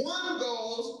 One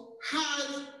goes,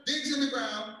 hides, digs in the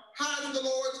ground, hides the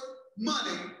Lord's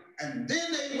money, and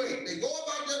then they wait. They go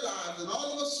about their lives, and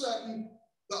all of a sudden,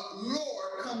 the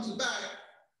Lord comes back,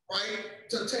 right,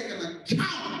 to take an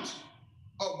account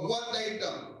of what they've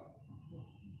done.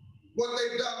 What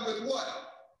they've done with what?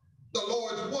 The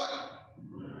Lord's what?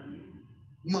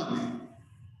 Money.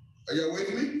 Are y'all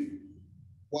with me?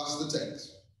 Watch the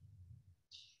text.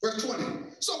 Verse 20.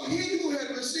 So he who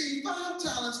had received 5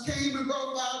 talents came and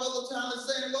brought 5 other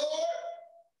talents, saying, Lord,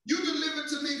 you delivered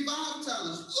to me 5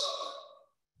 talents.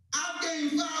 Look, I've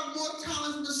gained 5 more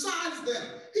talents besides them.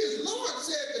 His Lord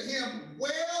said to him,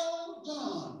 well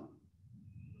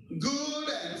done, good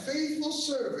and faithful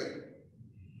servant.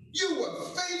 You were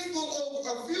faithful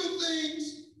over a few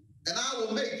things, and I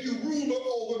will make you ruler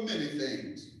over many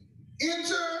things.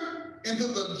 Enter into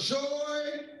the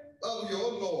joy of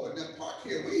your Lord. Now, part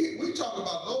here, we talk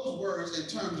about those words in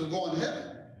terms of going to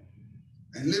heaven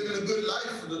and living a good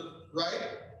life, right?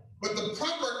 But the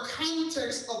proper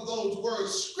context of those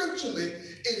words scripturally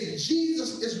is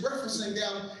Jesus is referencing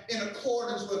them in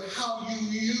accordance with how you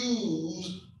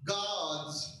use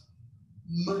God's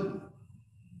money.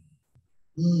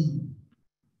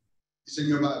 It's in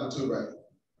your Bible too, right?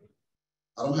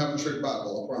 I don't have a trick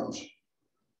Bible, I promise you.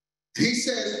 He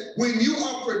says, when you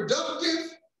are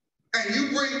productive and you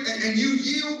bring and you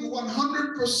yield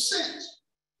 100%,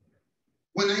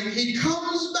 when he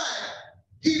comes back,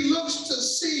 he looks to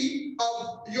see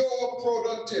of your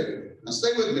productivity. Now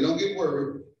stay with me, don't get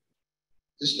worried.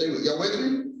 Just stay with me. Y'all with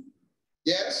me?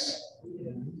 Yes?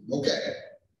 Okay.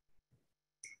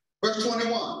 Verse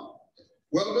 21.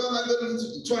 Well done, my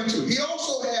good. 22. He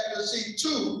also had received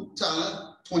 2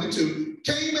 talents, 22,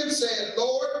 came and said,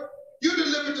 Lord, you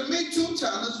delivered to me 2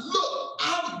 talents. Look,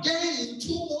 I've gained 2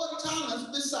 more talents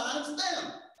besides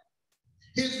them.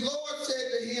 His Lord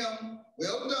said to him,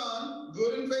 well done,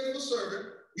 good and faithful servant.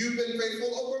 You've been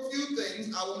faithful over a few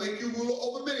things. I will make you ruler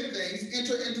over many things.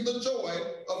 Enter into the joy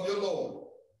of your Lord.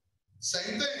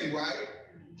 Same thing, right?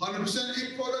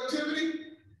 100% in productivity.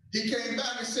 He came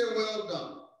back and said, well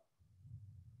done.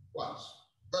 Watch.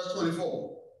 Verse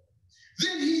 24.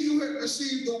 Then he who had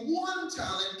received the 1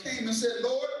 talent came and said,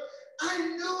 Lord,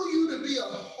 I know you to be a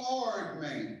hard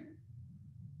man,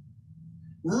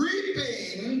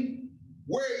 reaping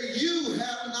where you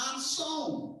have not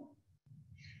sown,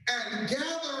 and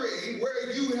gathering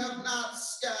where you have not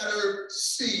scattered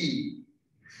seed.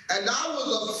 And I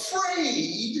was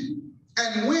afraid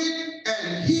and went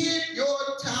and hid your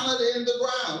talent in the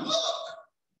ground. Look,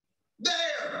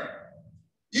 there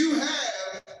you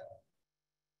have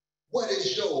what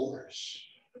is yours.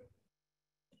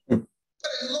 But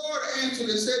his Lord answered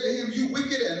and said to him, you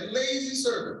wicked and lazy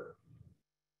servant,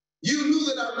 you knew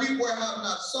that I reap where I have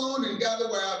not sown and gather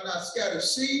where I have not scattered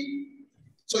seed.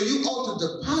 So you ought to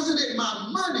deposit my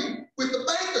money with the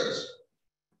bankers.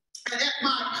 And at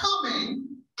my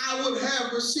coming, I would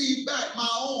have received back my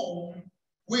own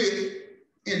with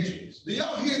interest. Do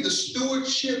y'all hear the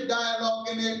stewardship dialogue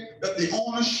in it? That the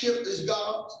ownership is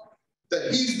God's,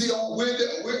 that He's the owner,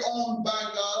 we're owned by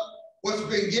God. What's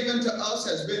been given to us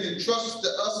has been entrusted to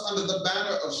us under the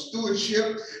banner of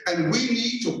stewardship, and we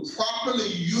need to properly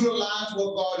utilize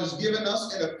what God has given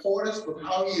us in accordance with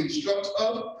how He instructs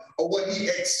us or what He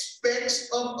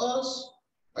expects of us.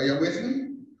 Are you with me?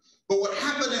 But what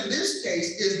happened in this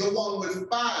case is the one with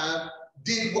 5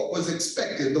 did what was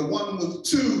expected. The one with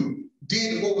 2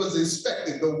 did what was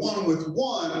expected. The one with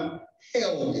 1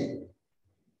 held it,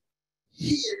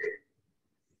 hid it.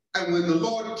 And when the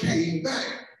Lord came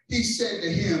back, He said to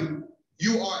him,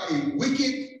 you are a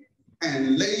wicked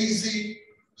and lazy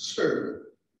servant.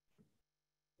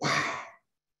 Wow.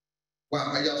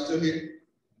 Wow, are y'all still here?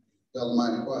 Y'all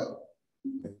mighty quiet.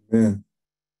 Amen.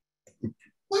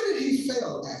 Where did he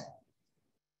fail at?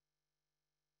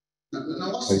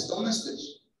 Now watch this, don't miss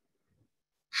this.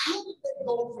 How did they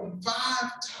go from 5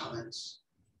 talents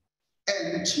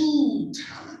and 2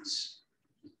 talents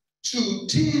to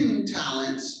 10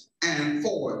 talents and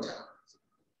 4 talents?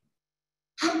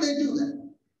 How did they do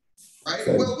that? Right?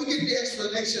 Okay. Well, we get the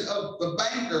explanation of the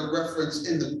banker reference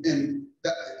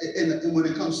when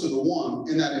it comes to the one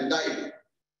in that indictment.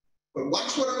 But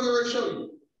watch what I'm going to show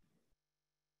you.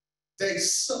 They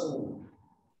sowed,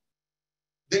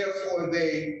 therefore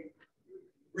they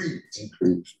reaped.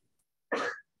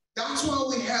 That's why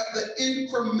we have the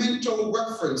incremental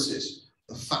references.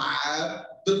 The 5,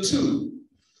 the 2.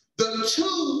 The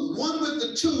 2, one with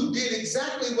the 2 did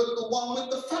exactly what the one with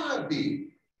the 5 did.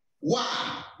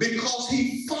 Why? Because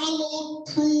he followed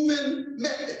proven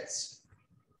methods.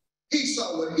 He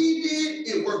saw what he did,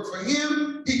 it worked for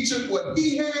him. He took what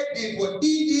he had, did what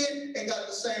he did, and got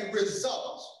the same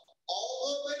results.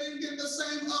 Although they didn't get the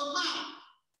same amount,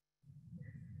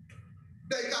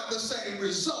 they got the same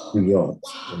result.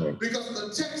 Why? Because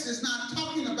the text is not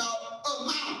talking about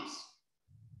amounts.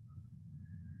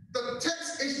 The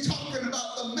text is talking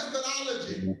about the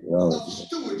methodology of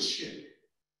stewardship.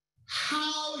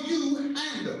 How you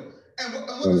handle. And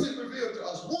what does it reveal to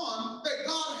us? One, that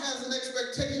God has an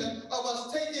expectation of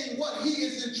us taking what He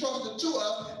is entrusted to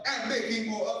us and making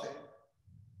more of it.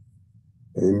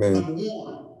 Amen. Number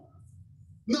 1.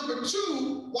 Number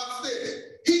 2, watch this.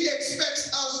 He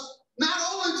expects us not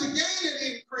only to gain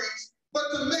an increase, but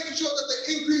to make sure that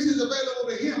the increase is available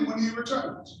to Him when He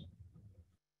returns.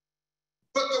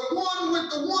 But the one with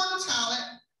the 1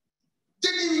 talent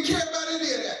didn't even care about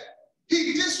any of that.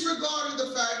 He disregarded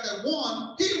the fact that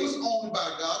 1, he was owned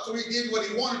by God, so he did what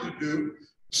he wanted to do.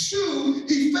 2,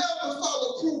 he failed to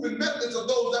follow proven methods of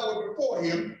those that were before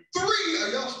him. 3, are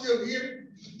y'all still here?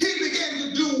 He began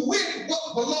to do with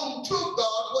what belonged to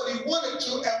God, what he wanted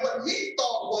to, and what he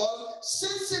thought was,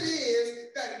 since it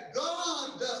is that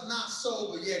God does not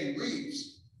sow, but yet He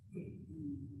reaps.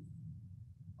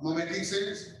 Am I making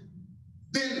sense?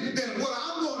 Then what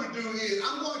I'm going to do is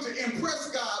I'm going to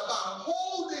impress God by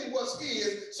holding what's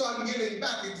His so I can give Him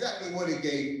back exactly what He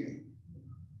gave me.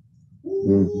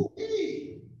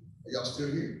 Ooh-wee. Are y'all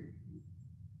still here?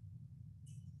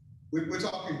 We're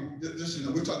talking, just,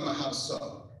 we're talking about how to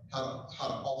sow, how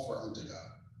to offer unto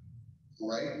God. All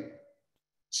right?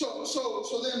 So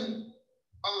then,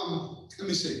 let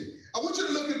me see. I want you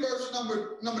to look at verse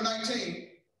number 19,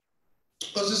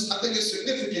 because I think it's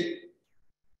significant.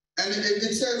 And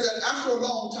it says that after a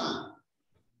long time,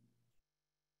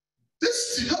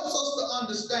 this helps us to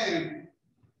understand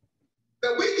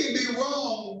that we can be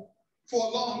wrong for a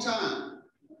long time.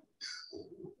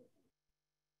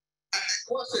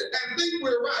 And think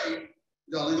we're right.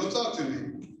 Y'all ain't gonna talk to me.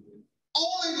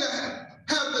 Only to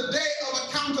have the day of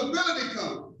accountability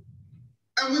come.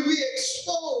 And we be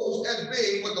exposed as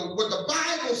being what the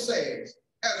Bible says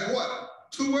as what?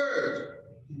 2 words.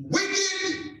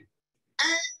 Wicked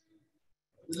and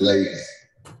lazy.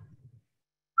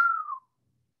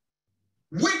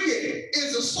 Wicked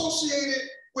is associated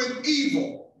with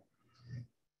evil.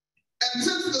 And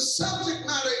since the subject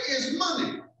matter is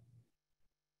money,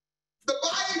 the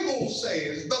Bible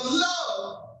says the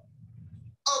love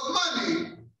of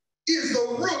money is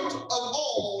the root of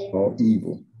all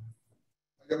evil.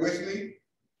 Are you with me?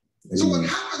 Amen. So what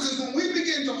happens is when we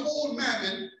begin to hold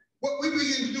mammon, what we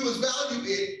begin to do is value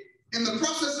it. In the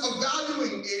process of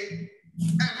valuing it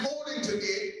and holding to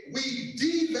it, we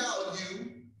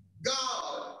devalue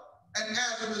God. And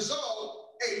as a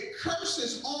result, a curse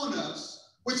is on us,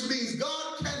 which means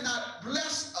God cannot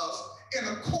bless us in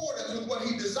accordance with what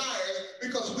he desires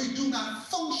because we do not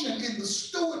function in the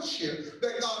stewardship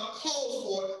that God calls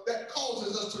for that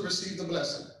causes us to receive the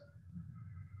blessing.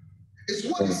 It's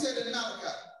what he said in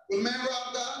Malachi. Will man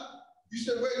rob God? You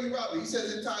said, where are you robbing? He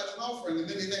says in tithes and offering. And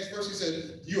then the next verse he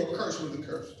said, you are cursed with the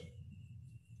curse.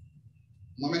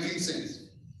 Am I making sense?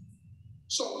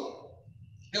 So,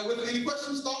 now with any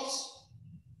questions, thoughts?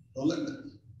 Don't let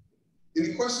me.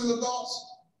 Any questions or thoughts?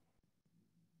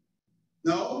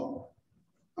 No?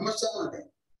 How much time I got?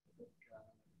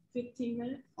 15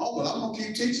 minutes. Oh, well, I'm going to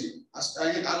keep teaching.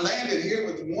 I landed here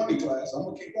with the morning class. I'm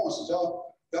going to keep going.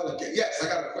 So y'all okay. Yes, I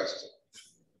got a question.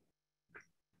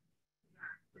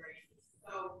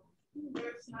 So,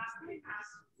 there's not an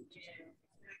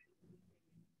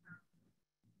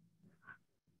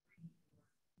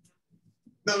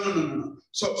No.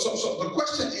 So the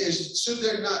question is, should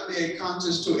there not be a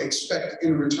conscience to expect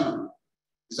in return?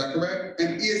 Is that correct?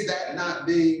 And is that not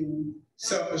being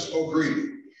selfish or greedy?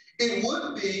 It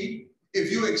would be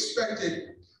if you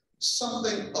expected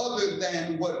something other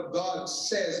than what God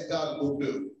says God will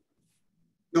do.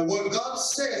 Now, what God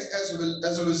says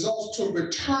as a result to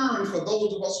return for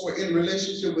those of us who are in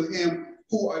relationship with him,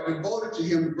 who are devoted to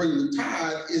him to bring the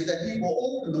tithe, is that he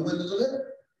will open the windows of heaven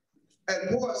and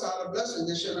pour us out a blessing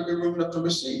that should not be room enough to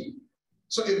receive.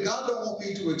 So if God don't want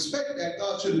me to expect that,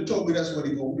 God should have told me that's what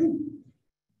he's going to do.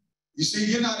 You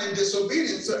see, you're not in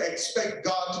disobedience to expect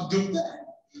God to do that.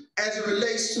 As it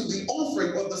relates to the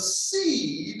offering or the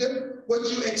seed, what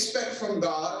you expect from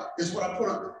God is what I put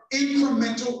on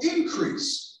incremental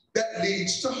increase that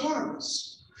leads to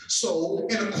harvest. So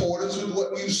in accordance with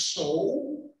what you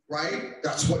sow, right,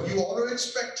 that's what you ought to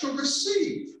expect to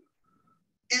receive.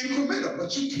 Incremental,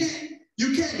 but you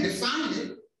can't define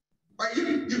it. Right?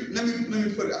 Let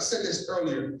me put it. I said this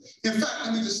earlier. In fact,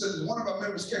 let me just say this. One of our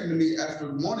members came to me after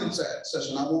the morning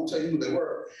session. I won't tell you who they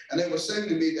were. And they were saying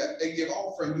to me that they give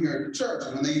offering here at the church.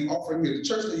 And when they give offering here at the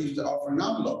church, they use the offering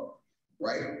envelope.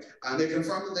 Right? And they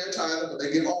confirm that they're tithe, but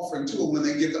they give offering too. And when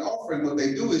they give the offering, what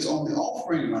they do is on the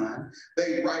offering line,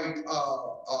 they write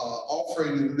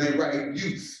offering and they write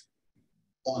youth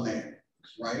on there.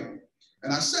 Right?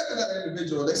 And I said to that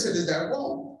individual, they said, is that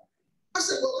wrong? I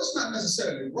said, well, it's not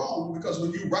necessarily wrong because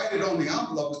when you write it on the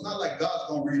envelope, it's not like God's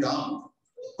going to read the envelope.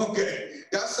 Okay,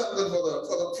 that's something for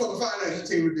the financial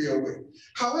team to deal with.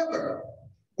 However,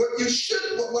 what I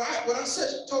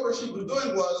told her she was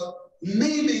doing was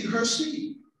naming her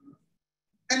seed.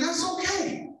 And that's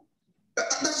okay.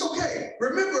 That's okay.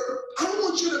 Remember, I don't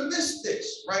want you to miss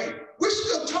this, right? We're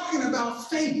still talking about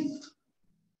faith.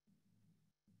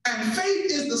 And faith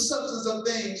is the substance of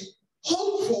things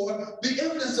hoped for, the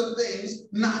evidence of things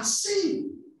not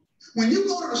seen. When you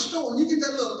go to the store and you get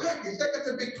that little package, they got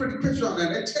that big pretty picture on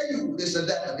there. They tell you this or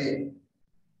that did,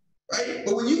 right?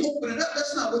 But when you open it up,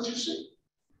 that's not what you see.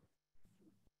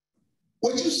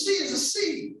 What you see is a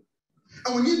seed.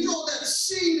 And when you throw that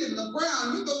seed in the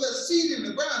ground, and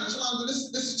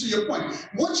this is to your point.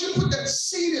 Once you put that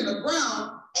seed in the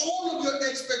ground, all of your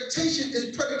expectation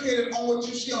is predicated on what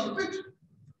you see on the picture.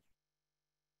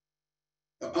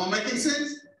 Am I making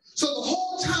sense? So the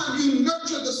whole time you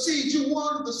nurture the seed, you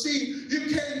water the seed, you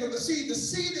came for the seed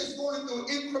is going through an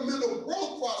incremental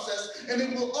growth process, and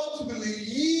it will ultimately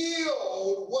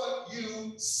yield what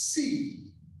you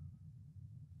see.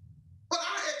 But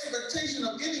our expectation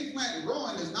of any plant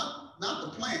growing is not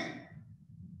the plant.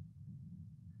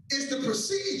 It's the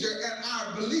procedure and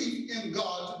our belief in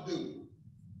God to do.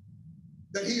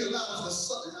 That he allows the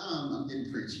sun, I'm not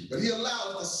getting preachy, but he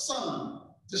allows the sun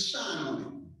to shine on it,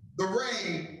 the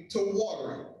rain to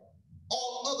water it,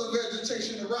 all other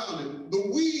vegetation around it.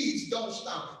 The weeds don't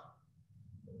stop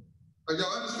it. Are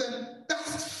y'all understand?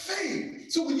 That's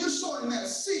faith. So when you're sowing that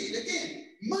seed, again,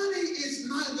 money is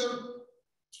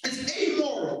it's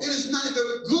amoral. It is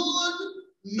neither good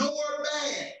nor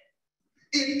bad.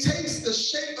 It takes the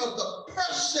shape of the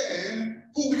person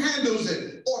who handles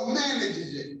it or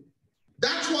manages it.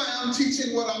 That's why I'm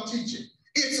teaching what I'm teaching.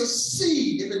 It's a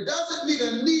seed. If it doesn't meet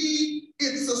a need,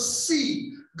 it's a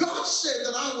seed. God said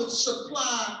that I would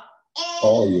supply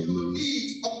all your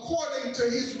needs according to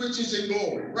his riches and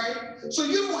glory, right? So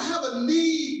you don't have a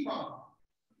need problem.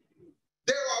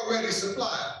 They're already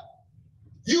supplied.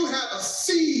 You have a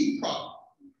seed problem.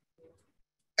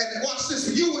 And watch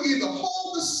this, you will either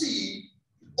hold the seed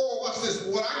or watch this,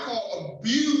 what I call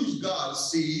abuse God's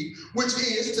seed, which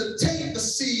is to take the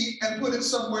seed and put it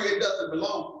somewhere it doesn't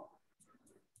belong.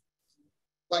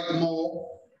 Like the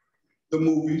mall, the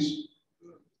movies,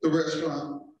 the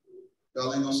restaurant.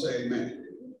 Y'all ain't gonna say amen.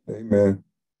 Amen.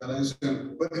 Y'all ain't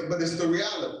saying, but it's the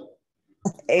reality.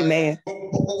 Amen. But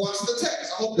watch the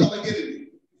text. I hope y'all are getting it.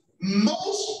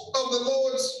 Most of the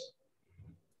Lord's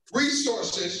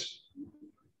resources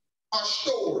are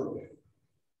stored.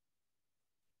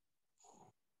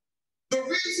 The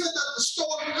reason that the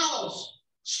storehouse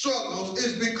struggles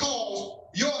is because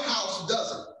your house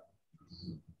doesn't.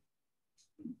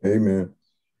 Amen.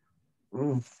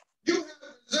 Mm. You have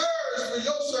reserves for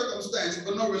your circumstances,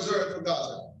 but no reserve for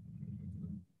God's.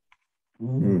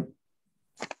 Mm.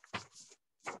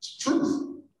 It's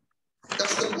truth.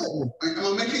 That's the law. Am I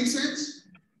making sense?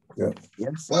 Yeah.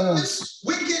 Yes, What sir. this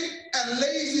wicked and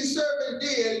lazy servant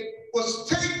did was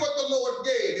take what the Lord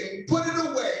gave him, put it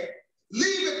away,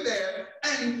 leave it there,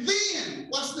 and then,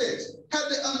 watch this, had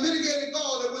the unmitigated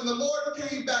gall that when the Lord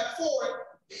came back for it,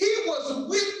 he was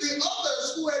with the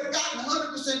others who had gotten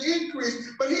 100%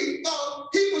 increase, but he thought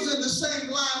he was in the same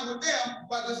line with them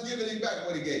by just giving him back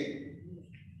what he gave him.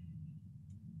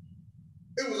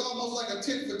 It was almost like a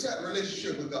tit for tat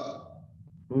relationship with God.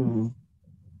 Mm.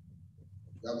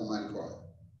 That one might quiet.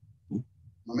 Am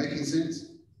I making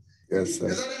sense? Yes, sir.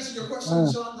 Does that answer your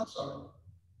question, Sean? I'm sorry.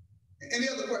 Any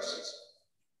other questions?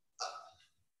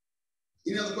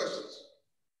 Any other questions?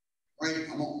 Right?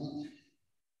 I'm on.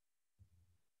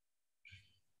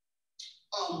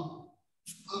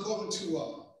 I'm going to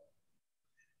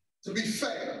be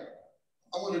fair,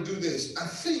 I want to do this. I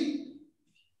think,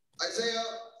 Isaiah,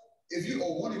 if you,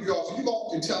 or one of you all, if you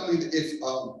all can tell me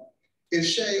if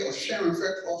Shay or Sharon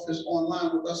Faircloth is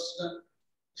online with us today.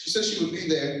 She said she would be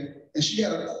there, and she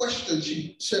had a question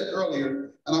she said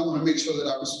earlier, and I want to make sure that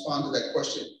I respond to that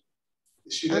question.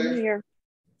 Is she there?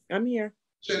 I'm here.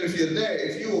 Sharon, if you're there,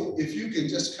 if you can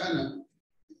just kind of,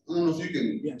 I don't know if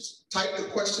you can type the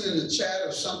question in the chat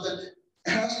or something.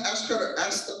 Ask her to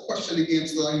ask the question again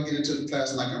so that I can get into the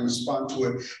class and I can respond to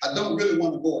it. I don't really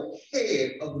want to go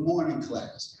ahead of the morning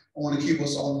class. I want to keep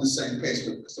us all on the same pace.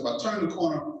 Because if I turn the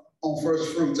corner on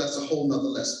first fruits, that's a whole nother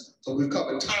lesson. So we've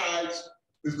covered tithes,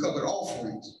 we've covered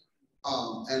offerings,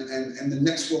 and the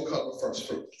next we'll cover first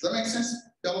fruits. Does that make sense?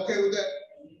 Y'all okay with that?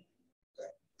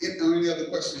 Okay. Any other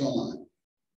questions online?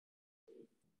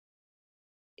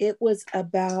 It was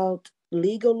about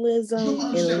legalism. You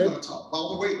understand what I'm talking about?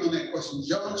 While we're waiting on that question,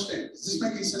 y'all understand? Is this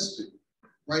making sense to you?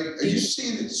 Right? Are you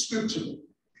seeing it scripturally?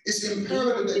 It's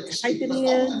imperative that you see, because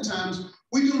oftentimes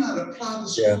we do not apply the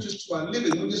scriptures to our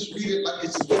living. We just read it like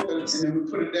it's a book and then we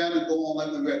put it down and go on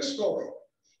like we read a story.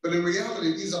 But in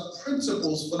reality, these are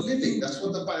principles for living. That's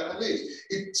what the Bible is.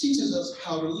 It teaches us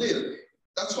how to live.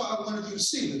 That's why I wanted you to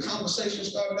see the conversation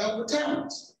started out with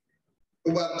talents.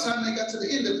 But by the time they got to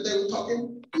the end of it, they were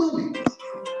talking money.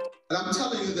 And I'm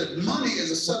telling you that money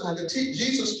is a subject that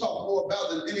Jesus talked more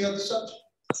about than any other subject.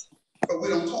 But we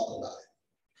don't talk about it.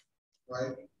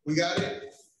 Right? We got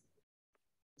it?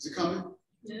 Is it coming?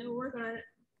 Yeah, we're working on it.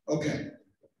 Okay.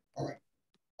 All right.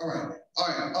 All right. All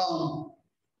right.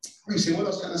 Let me see. What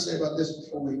else can I say about this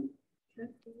before we...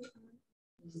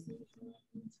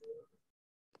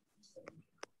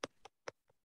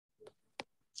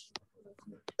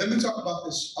 Let me talk about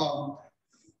this.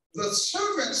 The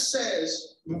servant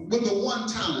says, with the 1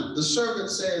 talent, the servant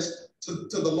says to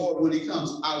the Lord when he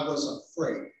comes, I was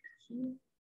afraid.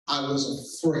 I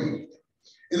was afraid.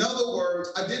 In other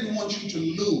words, I didn't want you to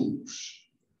lose.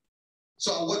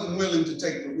 So I wasn't willing to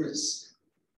take the risk.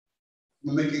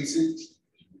 Am I making sense?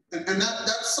 And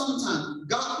that's sometimes,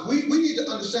 God, we need to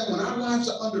understand when our lives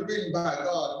are underwritten by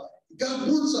God, God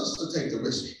wants us to take the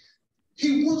risk.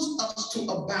 He wants us to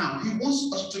abound. He wants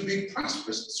us to be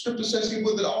prosperous. The scripture says he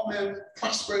will that all men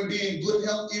prosper and be in good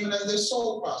health, even as their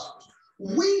soul prospers.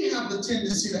 We have the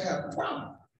tendency to have a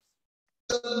problem.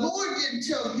 The Lord didn't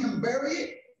tell him bury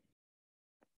it,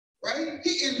 right?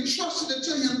 He entrusted it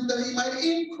to him that he might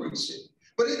increase it.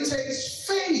 But it takes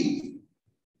faith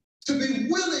to be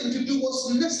willing to do what's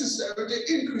necessary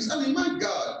to increase. I mean, my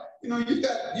God, you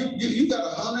got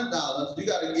 $100. You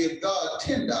got to give God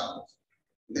 $10.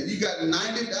 Then you got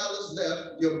 $90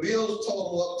 left. Your bills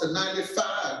total up to $95.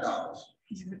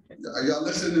 Are y'all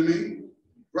listening to me?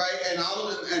 Right? And all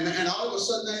of a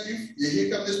sudden, you hear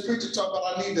come this preacher talk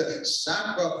about I need to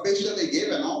sacrificially give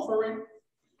an offering.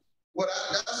 Well,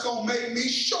 that's going to make me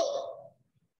short.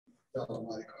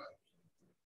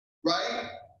 Right?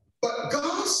 But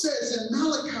God says in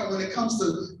Malachi, when it comes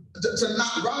to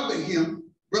not robbing him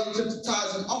relative to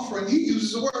tithes and offering, he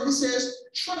uses a word. He says,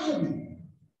 try me.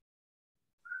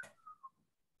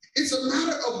 It's a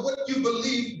matter of what you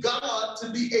believe God to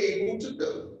be able to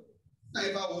do. Now,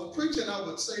 if I was preaching, I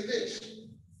would say this.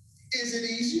 Is it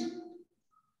easier?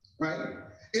 Right?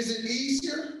 Is it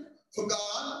easier for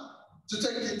God to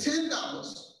take your $10,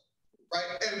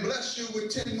 right, and bless you with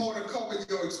 10 more to cover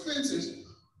your expenses?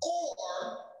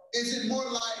 Or is it more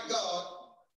like God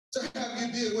to have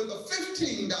you deal with a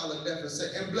 $15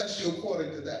 deficit and bless you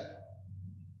according to that?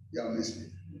 Y'all missed it.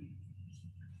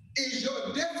 Is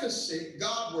your deficit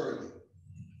God-worthy?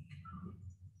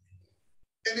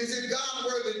 And is it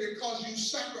God-worthy because you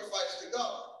sacrificed to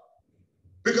God?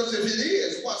 Because if it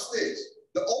is, watch this.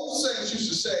 The old saints used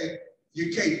to say,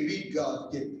 you can't beat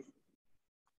God given,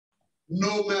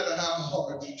 no matter how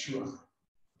hard you try.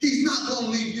 He's not going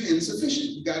to leave you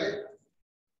insufficient. You got it?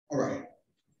 All right.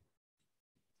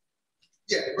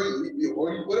 Yeah, bring me,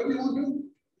 or whatever you want to do.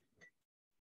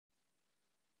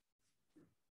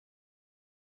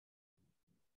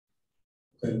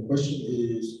 Okay, the question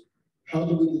is, how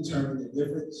do we determine the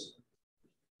difference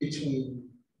between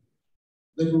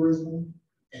liberalism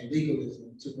and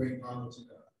legalism to bring honor to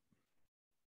God?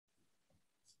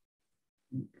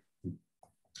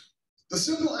 The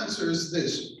simple answer is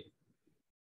this.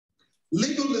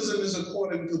 Legalism is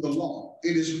according to the law.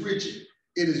 It is rigid.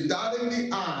 It is dotting the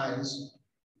I's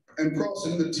and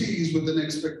crossing the T's with an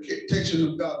expectation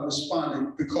of God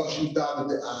responding because you dotted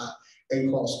the I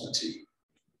and crossed the T.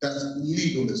 That's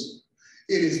legalism.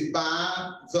 It is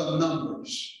by the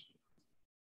numbers.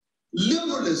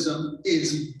 Liberalism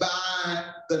is by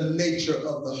the nature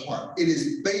of the heart. It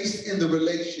is based in the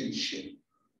relationship,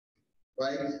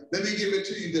 right? Let me give it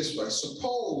to you this way.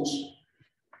 Suppose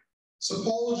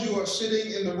you are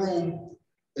sitting in the room,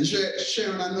 and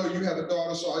Sharon, I know you have a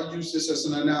daughter, so I use this as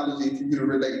an analogy for you to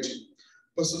relate to.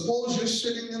 But suppose you're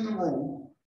sitting in the room,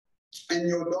 and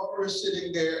your daughter is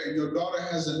sitting there, and your daughter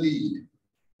has a need.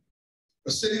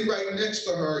 But sitting right next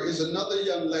to her is another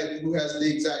young lady who has the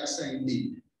exact same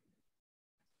need,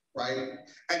 right?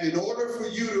 And in order for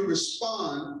you to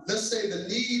respond, let's say the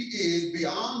need is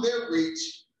beyond their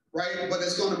reach, right? But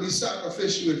it's going to be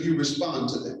sacrificial if you respond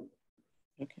to them.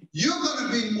 Okay. You're going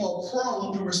to be more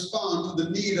prone to respond to the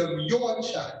need of your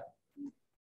child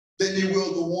than you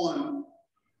will the one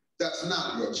that's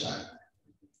not your child.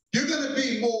 You're going to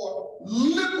be more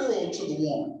liberal to the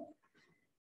one,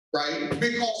 right?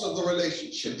 Because of the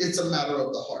relationship. It's a matter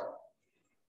of the heart.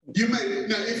 You may,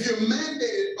 now, if you're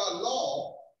mandated by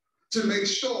law to make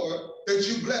sure that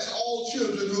you bless all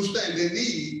children who stand in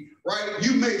need, right?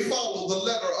 You may follow the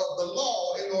letter of the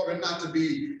law in order not to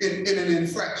be in an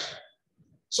infraction.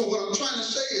 So what I'm trying to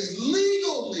say is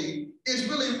legally is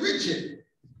really rigid.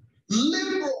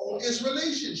 Liberal is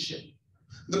relationship.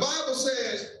 The Bible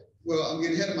says, well, I'm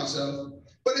getting ahead of myself,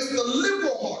 but it's the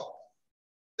liberal heart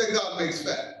that God makes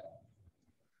fat.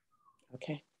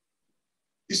 Okay.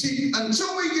 You see,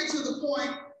 until we get to the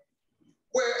point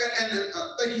where, and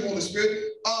thank you, Holy Spirit,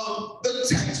 the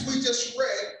text we just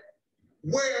read,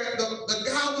 where the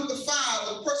guy with the 5,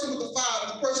 the person with the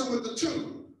 5, the person with the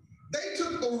 2, they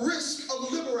took the risk of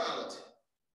liberality,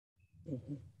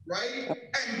 right?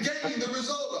 And gained the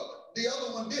result of it. The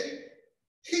other one didn't.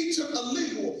 He took a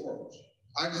legal approach.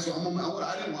 I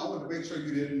want to make sure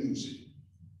you didn't lose it,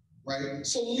 right?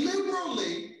 So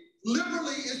liberally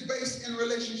is based in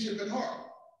relationship and heart.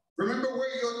 Remember,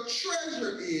 where your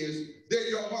treasure is, there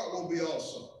your heart will be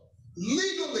also.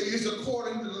 Legally is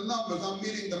according to the numbers. I'm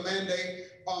meeting the mandate,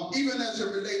 even as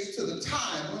it relates to the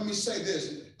tithe. Let me say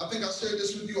this. I think I shared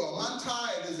this with you all. My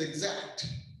tithe is exact.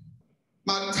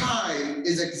 My tithe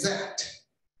is exact.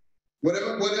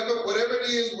 Whatever it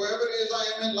is, wherever it is I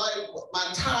am in life,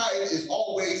 my tithe is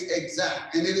always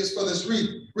exact. And it is for this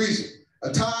reason. A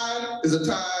tithe is a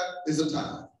tithe is a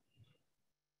tithe.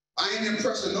 I ain't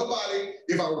impressing nobody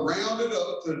if I round it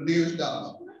up to the nearest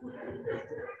dollar.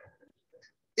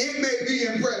 It may be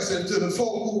impressive to the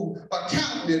folk who are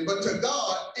counting it, but to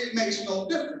God, it makes no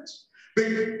difference.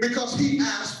 Because he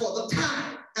asked for the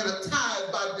tithe, and a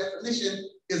tithe by definition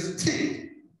is a tenth.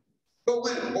 But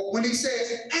when he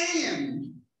says,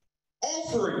 and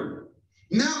offering,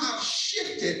 now I've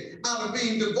shifted out of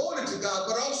being devoted to God,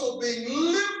 but also being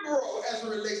liberal as it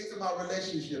relates to my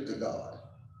relationship to God.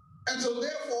 And so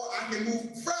therefore, I can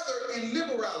move further in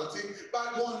liberality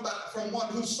by going back from one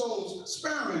who sows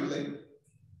sparingly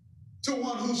to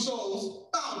one who sows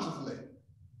bountifully.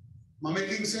 Am I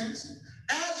making sense?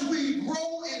 As we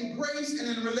grow in grace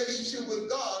and in relationship with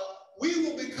God, we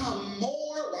will become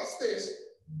more, watch this,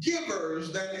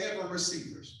 givers than ever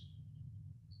receivers.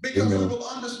 Because we Amen. will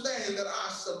understand that our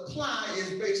supply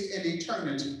is based in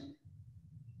eternity.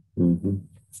 Mm-hmm.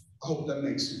 I hope that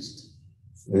makes sense.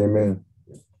 Amen.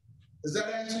 Does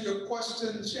that answer your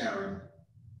question, Sharon?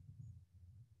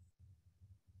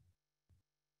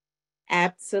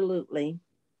 Absolutely.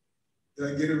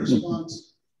 Did I get a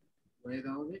response? Wait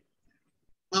on it.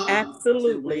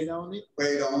 Absolutely. Wait on it.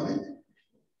 Wait on it.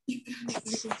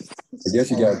 I guess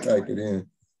you got to type it in.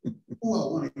 Oh,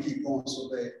 I want to keep going so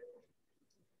bad.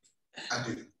 I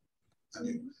do.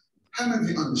 How many of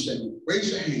you understand?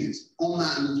 Raise your hands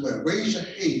online as well. Raise your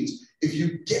hands if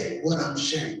you get what I'm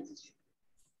sharing with you.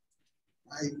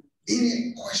 Right?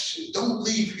 Any questions? Don't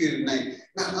leave here tonight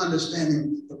not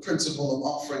understanding the principle of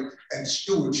offering and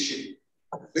stewardship,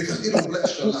 because it'll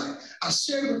bless your life. I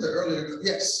shared with the earlier.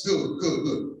 Yes,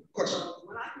 good. Question.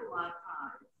 When I do my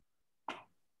time,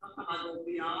 sometimes I go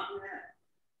beyond that.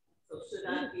 So should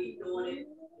I be doing it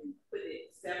and put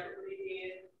it separately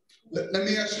in? Let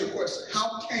me ask you a question.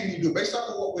 How can you do, based off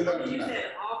of what we learned You tonight?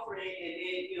 said offering and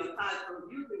then, tithe. So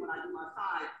usually when I do my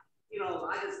tithe,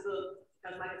 I just look,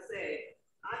 because like I said,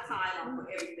 I tithe on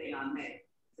for everything I make.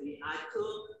 See, I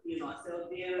cook, I sell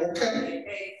dinner, Okay. I make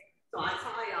cakes, so I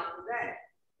tithe out for that.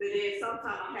 But then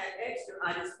sometimes I have extra,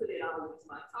 I just put it all into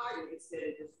my tithe instead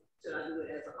of just, should I do it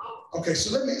as an offering? Okay,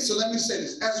 so let me say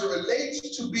this. As it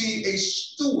relates to being a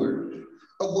steward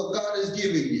of what God has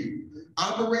given you,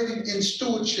 operating in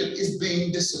stewardship is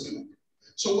being disciplined.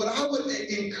 So what I would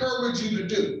encourage you to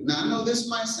do, now I know this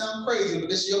might sound crazy, but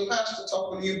this is your pastor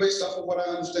talking to you based off of what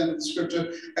I understand of the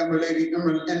scripture and relating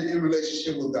in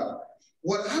relationship with God.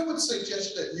 What I would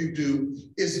suggest that you do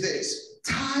is this: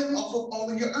 tithe off of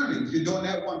all of your earnings. You're doing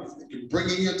that wonderfully. You're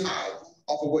bringing your tithe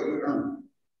off of what you earn,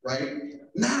 right?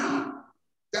 Now,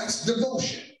 that's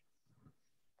devotion.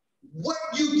 What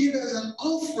you give as an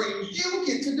offering, you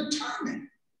get to determine.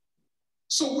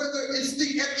 So whether it's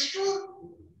the extra,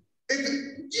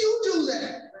 you do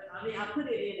that. I put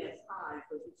it in as tithe,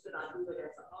 but should I do it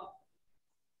as an offering?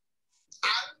 I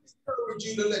encourage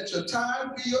you to let your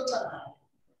tithe be your tithe.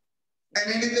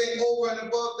 And anything over and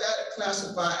above that,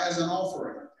 classify as an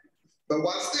offering. But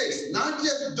watch this, not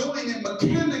just doing it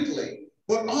mechanically,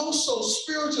 but also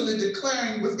spiritually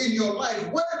declaring within your life,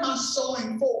 what am I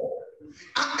sowing for?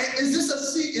 Is this a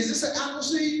seed? Is this an apple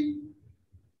seed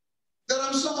that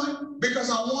I'm sowing because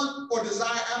I want or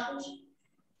desire apples?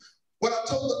 What I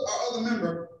told our other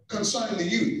member concerning the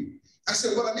youth, I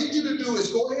said, what I need you to do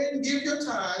is go ahead and give your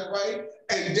tithe, right?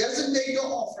 And designate your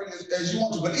offering as you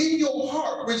want to. But in your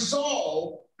heart,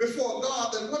 resolve before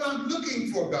God that what I'm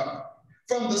looking for, God,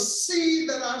 from the seed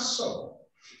that I sow,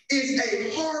 is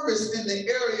a harvest in the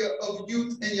area of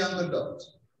youth and young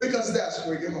adults. Because that's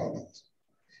where your heart is.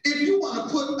 If you want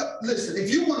to listen,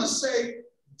 if you want to say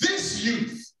this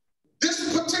youth,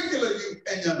 this particular youth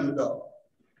and young adult,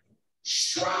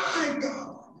 try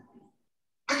God.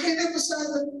 I can't emphasize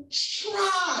it.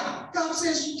 Try. God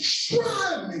says,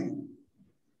 try me.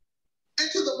 And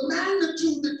to the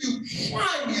magnitude that you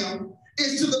try him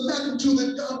is to the magnitude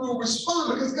that God will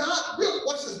respond. Because God,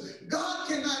 watch this, God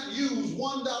cannot use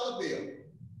 $1 bill.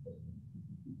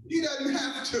 He doesn't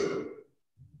have to.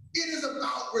 It is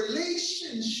about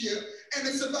relationship, and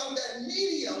it's about that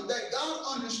medium that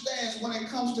God understands when it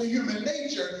comes to human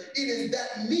nature. It is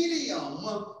that medium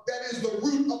that is the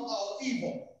root of all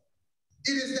evil.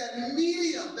 It is that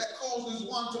medium that causes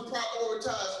one to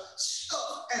prioritize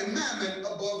stuff and mammon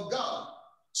above God.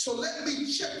 So let me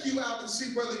check you out and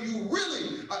see whether you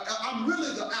really, I'm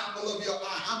really the apple of your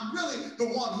eye. I'm really the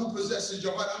one who possesses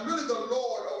your heart. I'm really the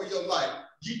Lord over your life.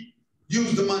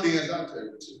 Use the money as I tell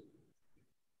you to.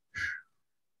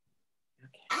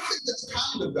 I think that's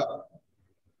kind of God,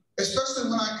 especially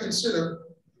when I consider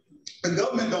the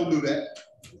government don't do that.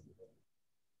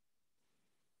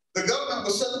 The government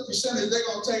will set the percentage they're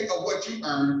going to take of what you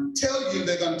earn, tell you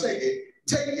they're going to take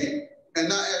it, and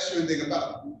not ask you anything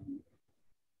about it.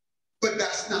 But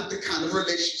that's not the kind of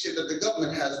relationship that the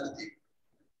government has with you.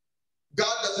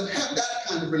 God doesn't have that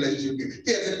kind of relationship with you.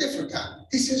 He has a different kind.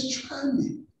 He says, try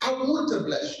me. I want to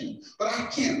bless you, but I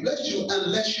can't bless you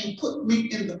unless you put me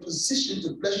in the position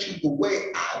to bless you the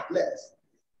way I bless.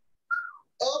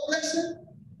 A blessing?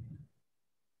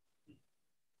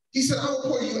 He said, I will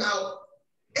pour you out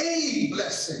a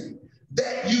blessing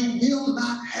that you will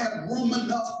not have room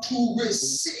enough to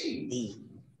receive.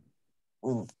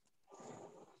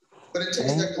 But it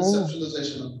takes that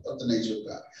conceptualization of the nature of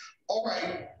God. All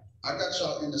right, I got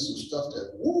y'all into some stuff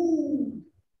that, woo.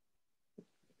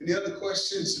 Any other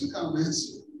questions and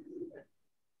comments?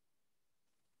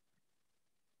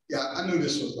 Yeah, I knew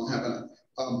this was going to happen.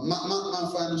 My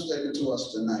final statement to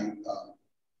us tonight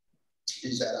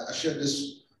is that I shared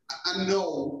this I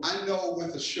know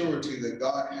with a surety that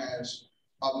God has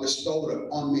bestowed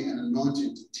upon me an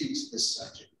anointing to teach this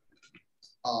subject.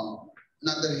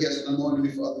 Not that he hasn't anointed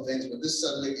me for other things, but this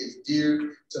subject is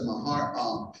dear to my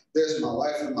heart. There's my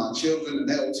wife and my children, and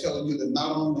they'll tell you that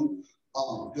not only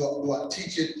do I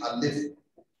teach it, I live it.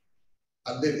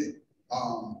 I live it.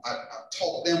 I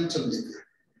taught them to live it,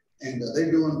 and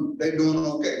they're doing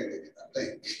okay with it, I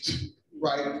think.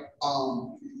 Right?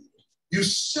 You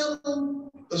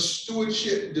settle the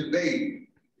stewardship debate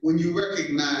when you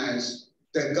recognize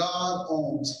that God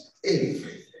owns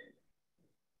everything.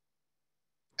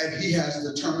 And he has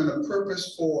determined a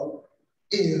purpose for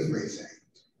everything.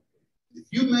 If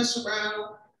you mess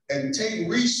around and take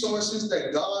resources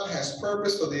that God has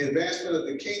purposed for the advancement of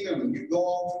the kingdom and you go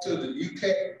off to the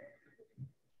UK,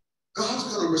 God's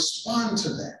going to respond to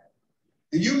that.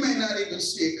 And you may not even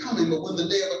see it coming, but when the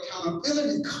day of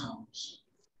accountability comes,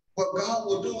 what God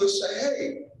will do is say,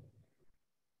 hey,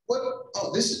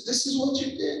 this is what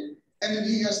you did. And then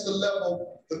he has to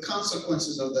level the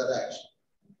consequences of that action.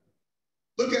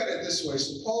 Look at it this way.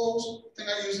 Suppose, I think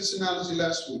I used this analogy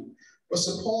last week, but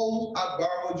suppose I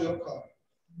borrowed your car.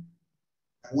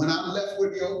 And when I left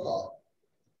with your car,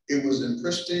 it was in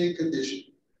pristine condition.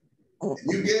 And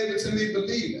you gave it to me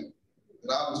believing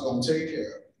that I was going to take care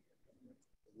of it.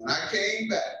 When I came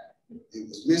back, it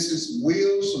was missing some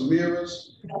wheels, some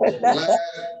mirrors, some glass.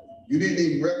 You didn't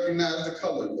even recognize the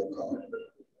color of your car.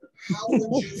 How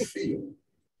would you feel?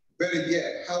 Better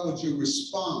yet, how would you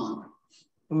respond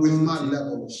with my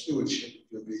level of stewardship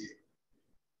of your vehicle?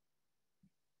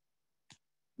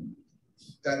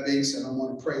 That being said, I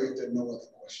want to pray if there are no other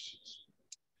questions.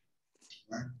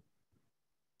 Right?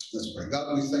 Let's pray.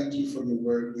 God, we thank you for your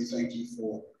word. We thank you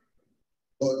for,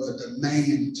 Lord, the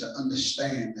demand to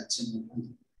understand that's in the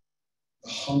room,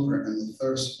 the hunger and the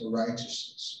thirst for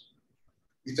righteousness.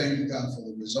 We thank you, God, for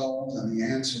the resolve and the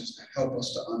answers that help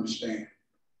us to understand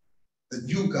that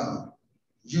you, God,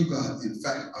 in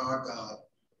fact, are God,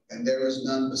 and there is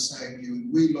none beside you.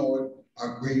 And we, Lord,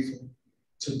 are grateful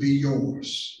to be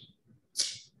yours.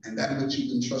 And that which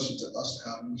you've entrusted to us,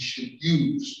 how we should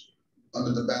use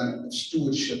under the banner of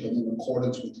stewardship and in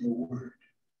accordance with your word.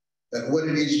 That what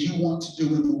it is you want to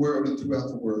do in the world and throughout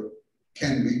the world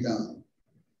can be done.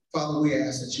 Father, we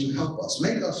ask that you help us.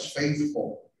 Make us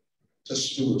faithful to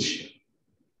stewardship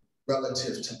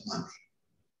relative to money.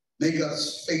 Make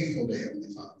us faithful to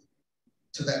Heavenly Father,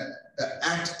 to that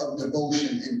act of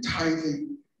devotion and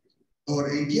tithing,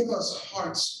 Lord, and give us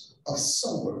hearts of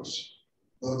sowers,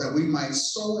 Lord, that we might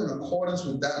sow in accordance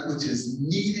with that which is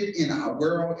needed in our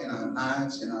world, in our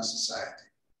lives, in our society.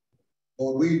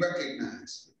 Lord, we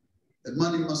recognize that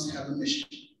money must have a mission.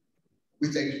 We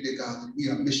thank you, dear God, that we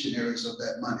are missionaries of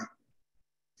that money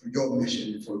for your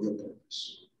mission and for your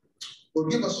purpose. Lord,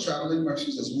 give us traveling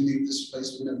mercies as we leave this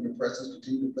place within your presence.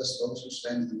 Continue to bless those who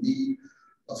stand in the need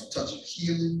of a touch of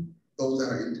healing, those that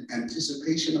are in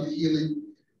anticipation of healing,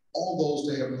 all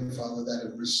those, dear Heavenly Father, that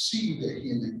have received their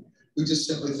healing. We just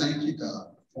simply thank you,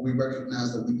 God, for we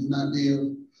recognize that we do not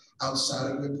live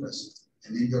outside of your presence.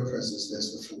 And in your presence,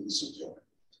 there's the fullness of joy.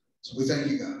 So we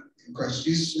thank you, God. In Christ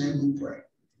Jesus' name we pray.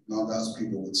 And all God's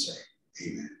people would say,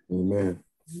 amen. Amen.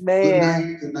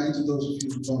 Man. Good night to those of you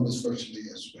who joined us virtually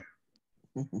as well.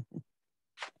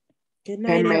 Good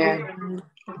night, Amen. everyone.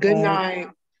 Good night.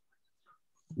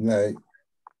 Night.